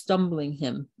stumbling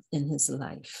him in his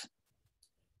life.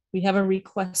 We have a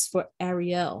request for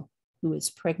Ariel, who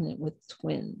is pregnant with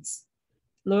twins.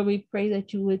 Lord, we pray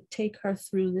that you would take her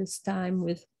through this time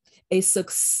with a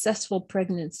successful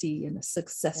pregnancy and a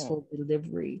successful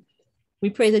delivery. We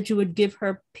pray that you would give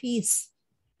her peace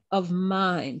of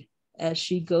mind as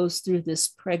she goes through this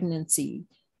pregnancy,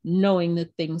 knowing the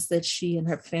things that she and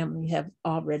her family have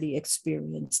already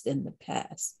experienced in the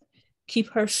past.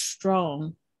 Keep her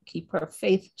strong, keep her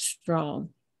faith strong,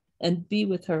 and be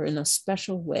with her in a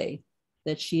special way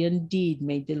that she indeed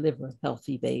may deliver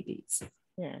healthy babies.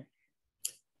 Yeah.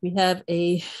 We have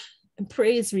a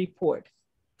praise report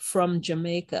from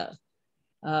Jamaica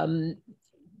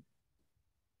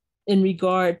in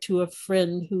regard to a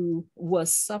friend who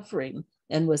was suffering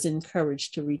and was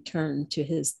encouraged to return to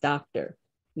his doctor.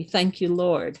 We thank you,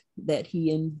 Lord, that he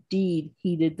indeed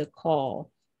heeded the call,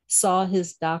 saw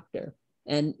his doctor,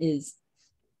 and is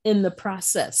in the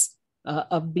process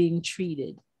of being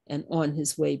treated and on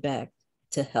his way back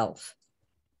to health.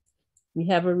 We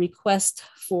have a request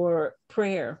for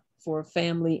prayer for a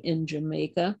family in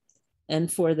Jamaica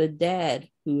and for the dad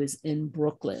who is in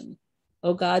Brooklyn.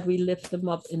 Oh God, we lift them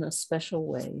up in a special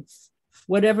way.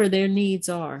 Whatever their needs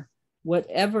are,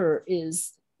 whatever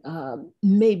is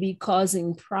maybe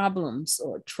causing problems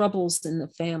or troubles in the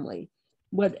family,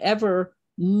 whatever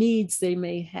needs they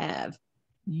may have,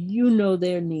 you know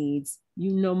their needs.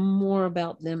 You know more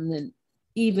about them than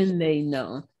even they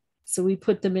know. So we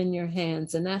put them in your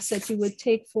hands and ask that you would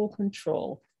take full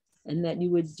control and that you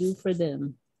would do for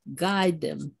them, guide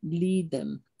them, lead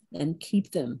them, and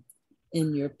keep them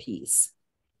in your peace.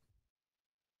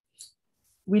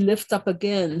 We lift up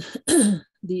again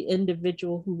the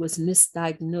individual who was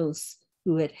misdiagnosed,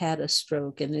 who had had a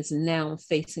stroke and is now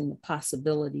facing the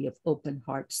possibility of open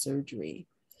heart surgery.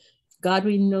 God,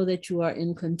 we know that you are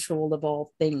in control of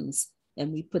all things,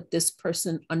 and we put this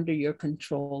person under your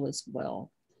control as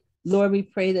well. Lord, we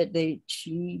pray that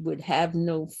she would have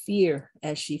no fear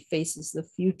as she faces the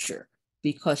future,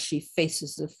 because she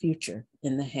faces the future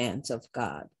in the hands of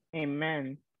God.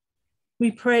 Amen.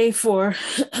 We pray for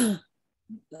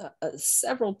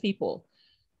several people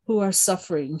who are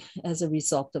suffering as a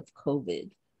result of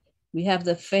COVID. We have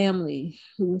the family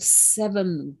who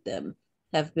 7 of them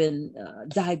have been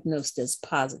diagnosed as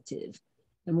positive.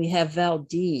 And we have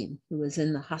Valdine, who is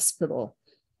in the hospital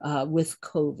with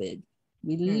COVID.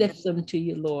 We lift them to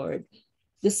you, Lord.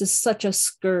 This is such a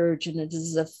scourge, and it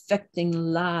is affecting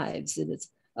lives. It is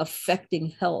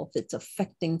affecting health. It's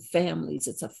affecting families.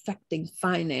 It's affecting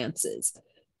finances.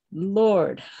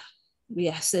 Lord, we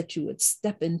ask that you would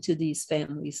step into these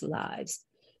families' lives,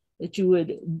 that you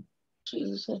would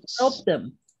help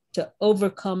them to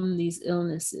overcome these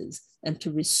illnesses and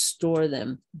to restore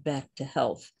them back to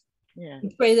health. Yeah.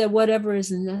 We pray that whatever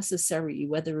is necessary,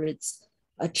 whether it's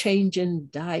a change in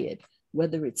diet,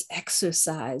 whether it's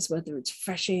exercise, whether it's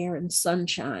fresh air and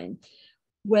sunshine,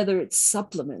 whether it's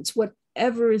supplements,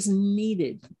 whatever is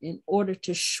needed in order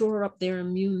to shore up their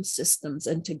immune systems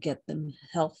and to get them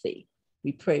healthy.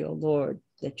 We pray, oh Lord,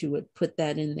 that you would put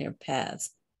that in their paths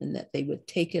and that they would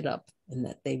take it up and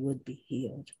that they would be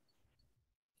healed.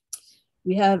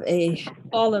 We have a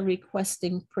caller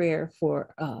requesting prayer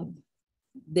for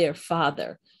their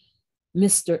father,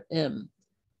 Mr. M.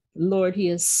 Lord, he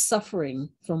is suffering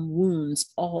from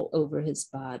wounds all over his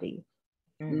body.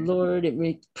 Lord,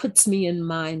 it puts me in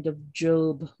mind of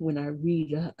Job when I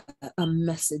read a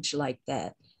message like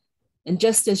that. And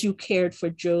just as you cared for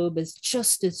Job,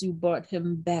 just as you brought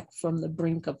him back from the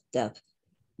brink of death,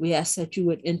 We ask that you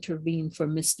would intervene for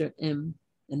Mr. M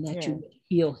and that you would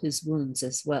heal his wounds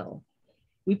as well.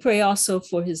 We pray also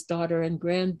for his daughter and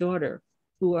granddaughter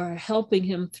who are helping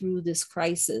him through this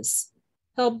crisis.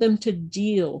 Help them to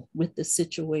deal with the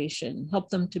situation. Help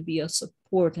them to be a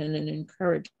support and an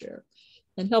encourager,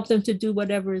 and help them to do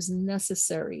whatever is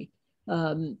necessary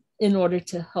in order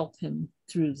to help him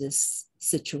through this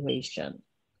situation.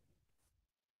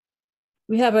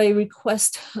 We have a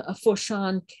request for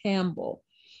Sean Campbell,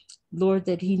 Lord,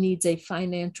 that he needs a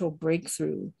financial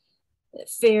breakthrough,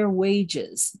 fair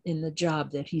wages in the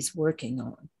job that he's working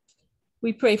on.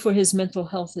 We pray for his mental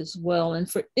health as well, and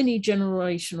for any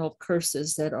generational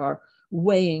curses that are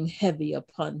weighing heavy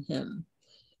upon him.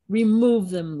 Remove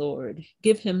them, Lord.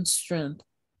 Give him strength.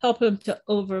 Help him to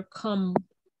overcome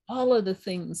all of the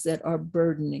things that are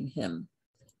burdening him.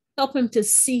 Help him to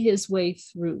see his way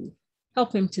through.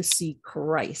 Help him to see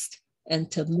Christ and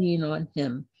to lean on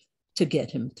him to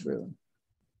get him through.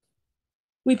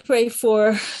 We pray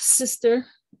for Sister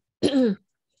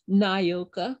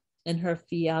Nayoka and her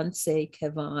fiance,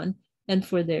 Kevon, and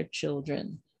for their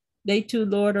children. They too,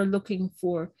 Lord, are looking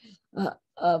for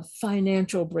a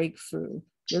financial breakthrough.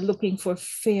 They're looking for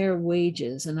fair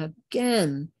wages and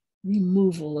again,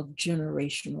 removal of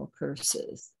generational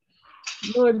curses.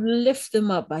 Lord, lift them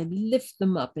up. I lift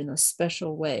them up in a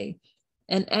special way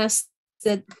and ask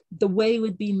that the way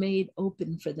would be made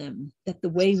open for them, that the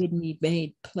way would be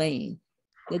made plain,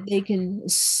 that they can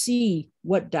see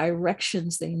what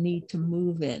directions they need to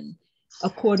move in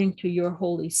according to your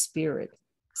Holy Spirit,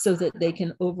 so that they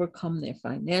can overcome their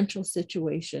financial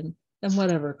situation and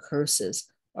whatever curses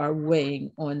are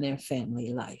weighing on their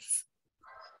family life.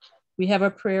 We have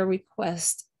a prayer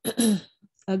request,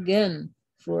 again,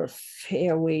 for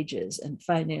fair wages and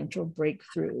financial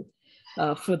breakthrough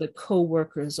for the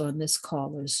co-workers on this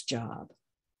caller's job.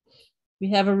 We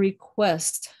have a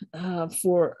request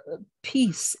for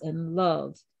peace and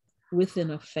love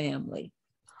within a family.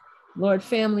 Lord,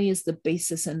 family is the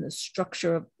basis and the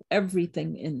structure of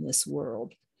everything in this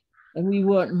world. And we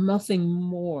want nothing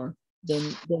more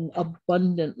than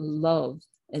abundant love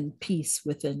and peace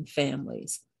within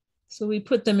families. So we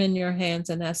put them in your hands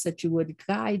and ask that you would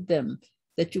guide them,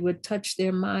 that you would touch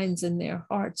their minds and their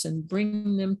hearts and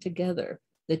bring them together,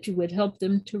 that you would help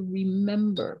them to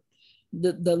remember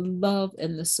the love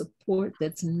and the support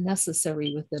that's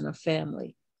necessary within a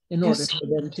family in order for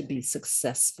them to be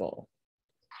successful.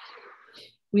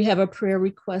 We have a prayer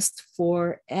request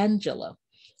for Angela,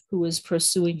 who is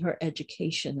pursuing her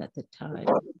education at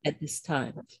this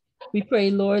time. We pray,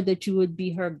 Lord, that you would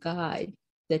be her guide,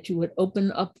 that you would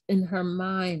open up in her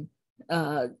mind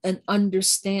an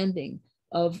understanding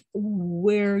of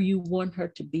where you want her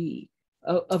to be,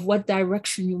 of what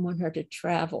direction you want her to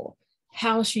travel,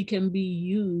 how she can be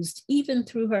used, even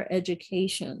through her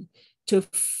education, to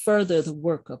further the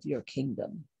work of your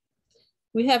kingdom.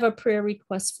 We have a prayer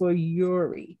request for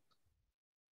Yuri,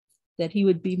 that he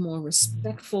would be more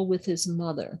respectful with his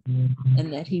mother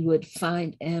and that he would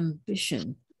find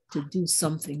ambition to do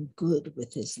something good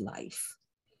with his life.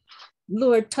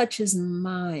 Lord, touch his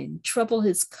mind, trouble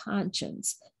his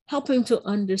conscience, help him to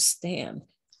understand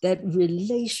that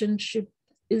relationship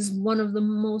is one of the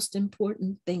most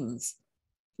important things.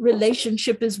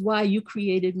 Relationship is why you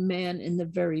created man in the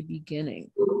very beginning.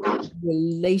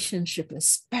 Relationship,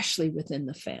 especially within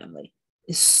the family,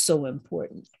 is so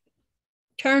important.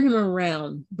 Turn him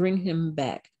around, bring him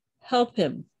back, help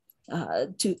him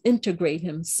to integrate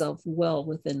himself well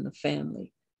within the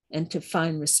family and to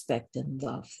find respect and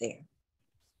love there.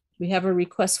 We have a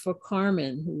request for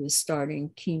Carmen, who is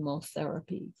starting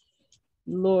chemotherapy.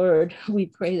 Lord, we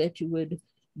pray that you would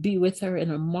be with her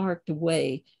in a marked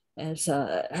way as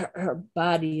her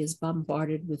body is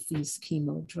bombarded with these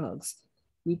chemo drugs.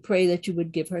 We pray that you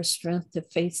would give her strength to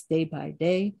face day by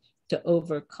day, to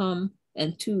overcome,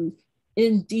 and to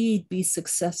indeed be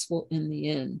successful in the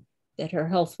end, that her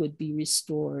health would be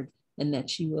restored and that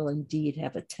she will indeed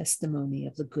have a testimony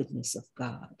of the goodness of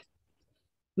God.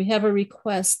 We have a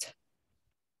request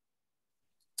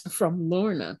from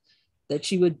Lorna that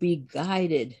she would be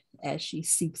guided as she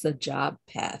seeks a job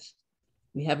path.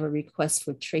 We have a request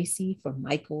for Tracy, for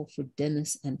Michael, for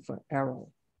Dennis, and for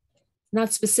Errol.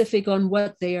 Not specific on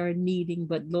what they are needing,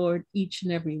 but Lord, each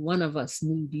and every one of us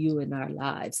need you in our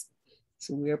lives.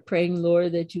 So we are praying,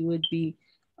 Lord, that you would be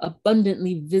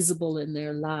abundantly visible in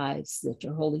their lives, that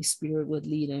your Holy Spirit would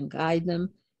lead and guide them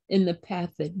in the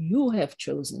path that you have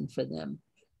chosen for them,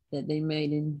 that they may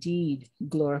indeed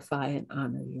glorify and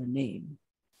honor your name.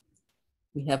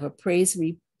 We have a prayer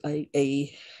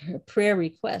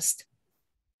request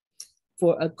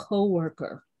for a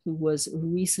co-worker who was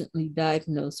recently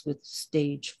diagnosed with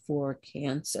stage 4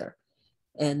 cancer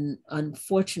and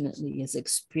unfortunately is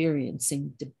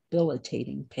experiencing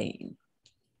debilitating pain.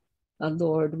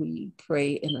 Lord, we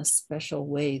pray in a special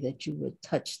way that you would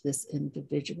touch this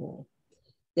individual,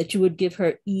 that you would give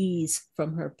her ease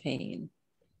from her pain.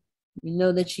 We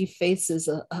know that she faces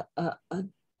a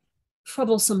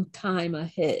troublesome time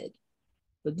ahead.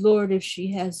 But Lord, if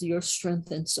she has your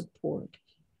strength and support,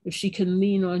 if she can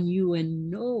lean on you and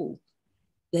know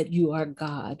that you are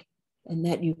God and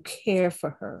that you care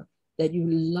for her, that you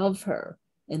love her,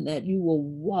 and that you will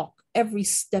walk every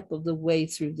step of the way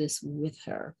through this with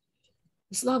her.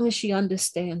 As long as she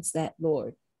understands that,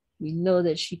 Lord, we know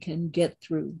that she can get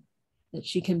through, that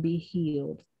she can be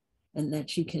healed, and that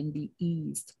she can be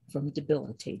eased from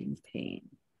debilitating pain.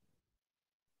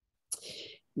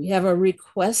 We have a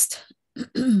request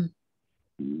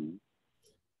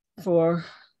for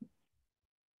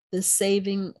the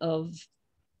saving of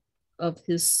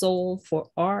his soul for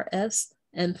RS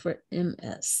and for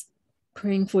MS,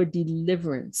 praying for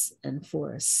deliverance and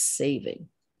for a saving.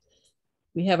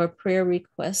 We have a prayer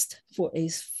request for a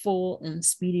full and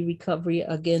speedy recovery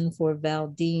again for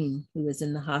Valdine, who is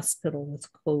in the hospital with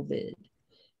COVID.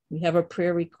 We have a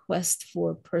prayer request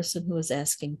for a person who is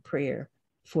asking prayer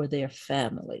for their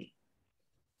family.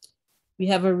 We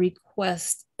have a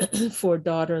request for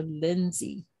daughter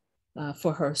Lindsay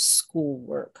for her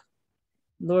schoolwork.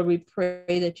 Lord, we pray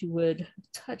that you would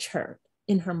touch her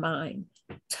in her mind,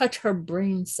 touch her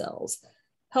brain cells,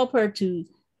 help her to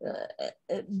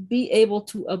be able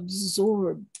to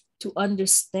absorb, to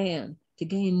understand, to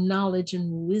gain knowledge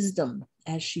and wisdom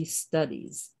as she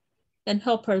studies, and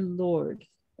help her, Lord,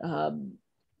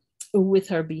 with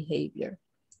her behavior.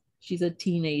 She's a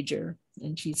teenager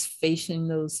and she's facing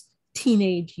those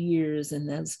teenage years and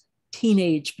those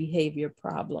teenage behavior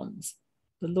problems.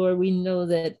 But Lord, we know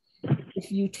that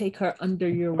if you take her under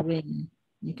your wing,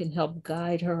 you can help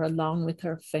guide her along with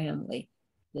her family,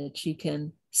 that she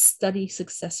can study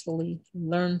successfully,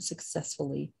 learn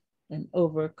successfully, and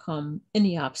overcome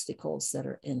any obstacles that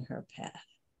are in her path.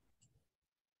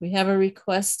 We have a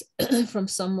request from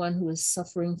someone who is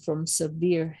suffering from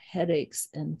severe headaches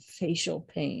and facial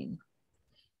pain.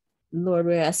 Lord,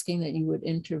 we're asking that you would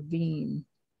intervene,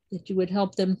 that you would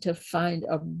help them to find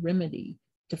a remedy,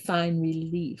 to find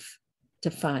relief,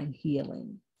 to find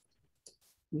healing.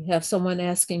 We have someone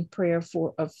asking prayer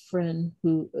for a friend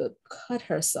who cut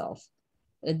herself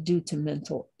due to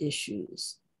mental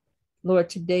issues. Lord,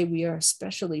 today we are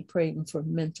especially praying for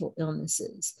mental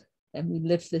illnesses, and we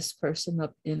lift this person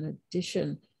up in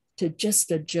addition to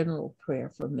just a general prayer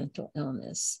for mental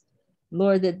illness.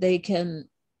 Lord, that they can,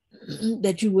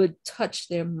 that you would touch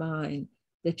their mind,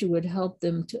 that you would help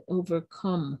them to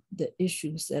overcome the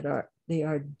issues that they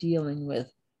are dealing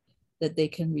with, that they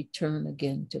can return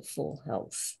again to full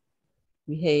health.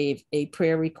 We have a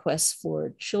prayer request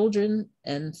for children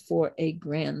and for a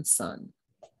grandson.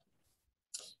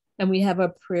 And we have a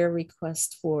prayer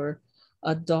request for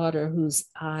a daughter whose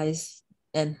eyes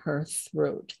and her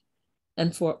throat,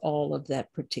 and for all of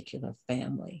that particular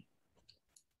family.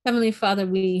 Heavenly Father,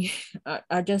 we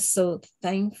are just so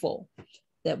thankful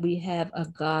that we have a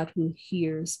God who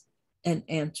hears and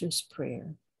answers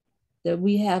prayer, that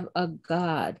we have a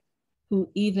God who,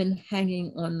 even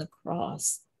hanging on the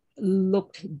cross,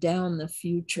 looked down the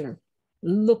future,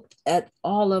 looked at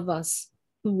all of us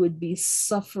who would be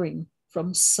suffering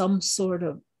from some sort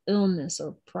of illness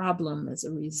or problem as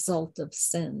a result of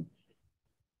sin.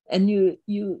 And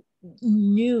you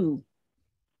knew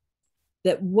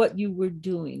that what you were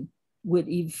doing would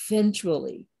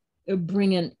eventually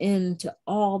bring an end to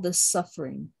all the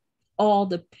suffering, all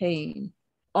the pain,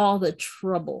 all the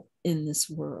trouble in this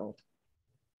world.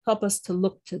 Help us to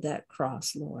look to that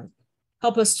cross, Lord.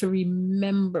 Help us to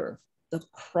remember the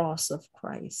cross of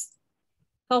Christ.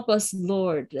 Help us,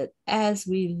 Lord, that as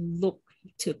we look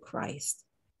to Christ,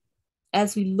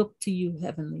 as we look to you,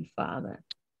 Heavenly Father,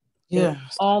 that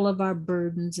all of our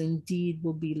burdens indeed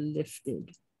will be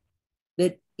lifted.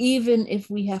 That even if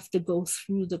we have to go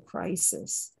through the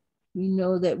crisis, we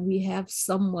know that we have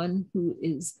someone who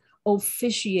is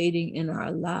officiating in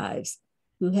our lives,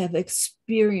 who have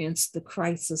experienced the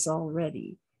crisis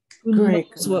already, who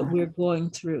knows what we're going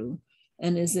through,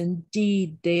 and is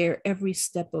indeed there every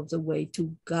step of the way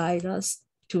to guide us,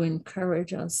 to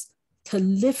encourage us, to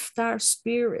lift our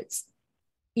spirits,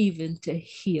 even to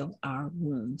heal our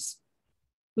wounds.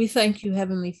 We thank you,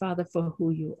 Heavenly Father, for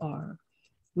who you are.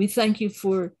 We thank you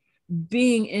for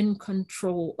being in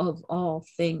control of all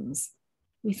things.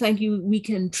 We thank you, we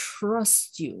can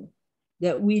trust you,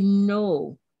 that we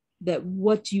know that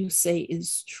what you say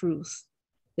is truth,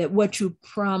 that what you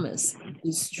promise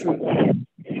is true,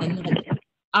 and that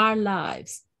our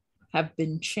lives have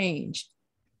been changed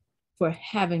for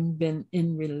having been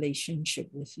in relationship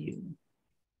with you.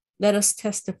 Let us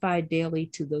testify daily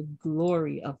to the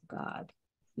glory of God.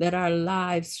 Let our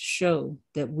lives show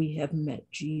that we have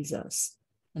met Jesus,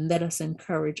 and let us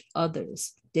encourage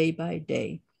others day by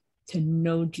day to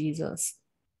know Jesus,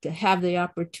 to have the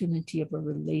opportunity of a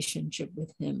relationship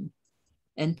with him,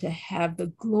 and to have the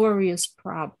glorious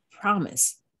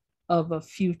promise of a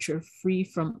future free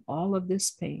from all of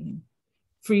this pain,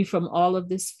 free from all of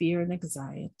this fear and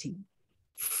anxiety,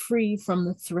 free from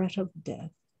the threat of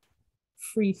death,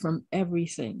 free from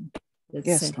everything that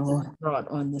sin brought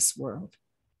on this world.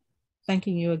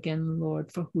 Thanking you again,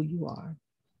 Lord, for who you are.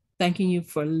 Thanking you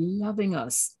for loving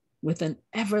us with an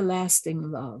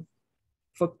everlasting love,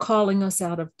 for calling us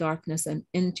out of darkness and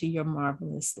into your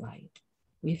marvelous light.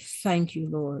 We thank you,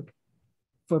 Lord,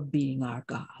 for being our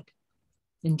God.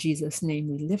 In Jesus' name,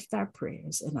 we lift our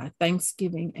prayers and our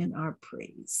thanksgiving and our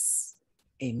praise.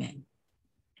 Amen.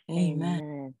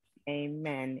 Amen.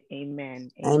 Amen.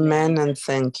 Amen. Amen, and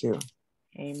thank you.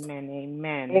 Amen.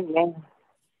 Amen.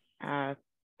 Amen.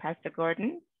 Pastor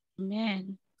Gordon?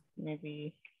 Amen.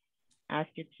 Maybe ask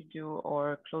you to do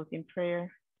our closing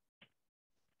prayer.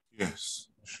 Yes,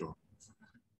 sure.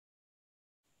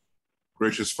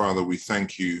 Gracious Father, we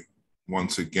thank you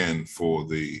once again for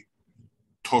the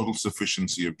total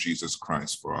sufficiency of Jesus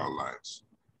Christ for our lives.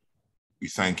 We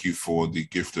thank you for the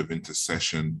gift of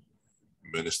intercession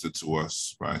ministered to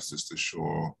us by Sister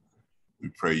Shaw. We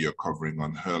pray your covering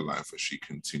on her life as she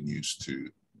continues to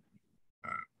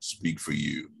speak for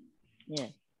you. Yeah.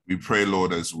 We pray,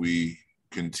 Lord, as we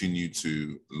continue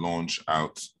to launch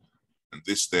out, and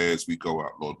this day as we go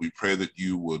out, Lord, we pray that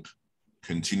you would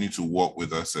continue to walk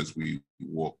with us as we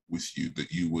walk with you,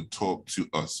 that you would talk to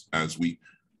us as we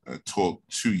talk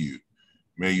to you.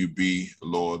 May you be,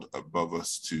 Lord, above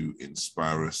us to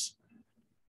inspire us,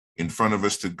 in front of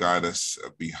us to guide us,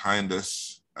 behind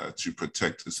us to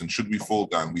protect us. And should we fall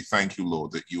down, we thank you,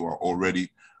 Lord, that you are already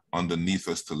underneath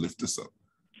us to lift us up.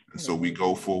 And so we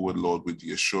go forward, Lord, with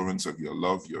the assurance of your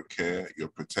love, your care, your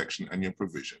protection, and your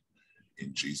provision.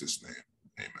 In Jesus' name,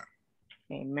 amen.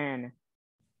 Amen.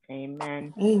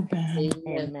 Amen. Amen. Amen.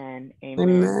 Amen.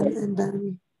 Amen.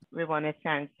 Amen. We want to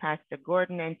thank Pastor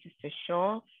Gordon and Sister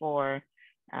Shaw for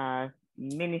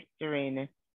ministering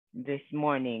this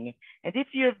morning. And if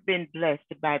you have been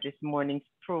blessed by this morning's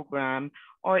program,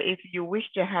 or if you wish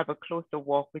to have a closer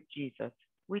walk with Jesus,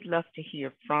 we'd love to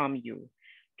hear from you.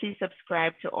 Please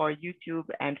subscribe to our YouTube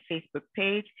and Facebook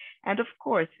page, and of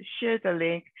course, share the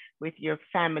link with your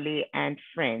family and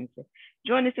friends.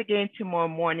 Join us again tomorrow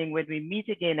morning when we meet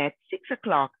again at 6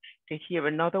 o'clock to hear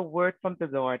another word from the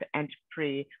Lord and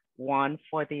pray one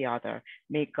for the other.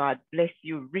 May God bless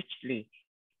you richly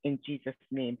in Jesus'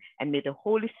 name, and may the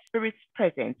Holy Spirit's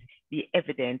presence be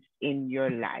evident in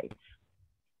your life.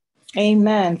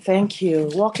 Amen. Thank you.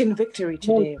 Walk in victory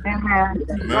today. Amen.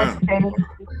 Amen.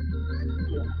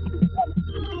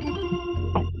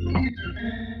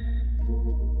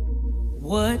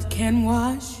 What can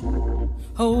wash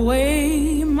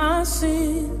away my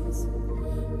sins?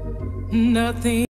 Nothing.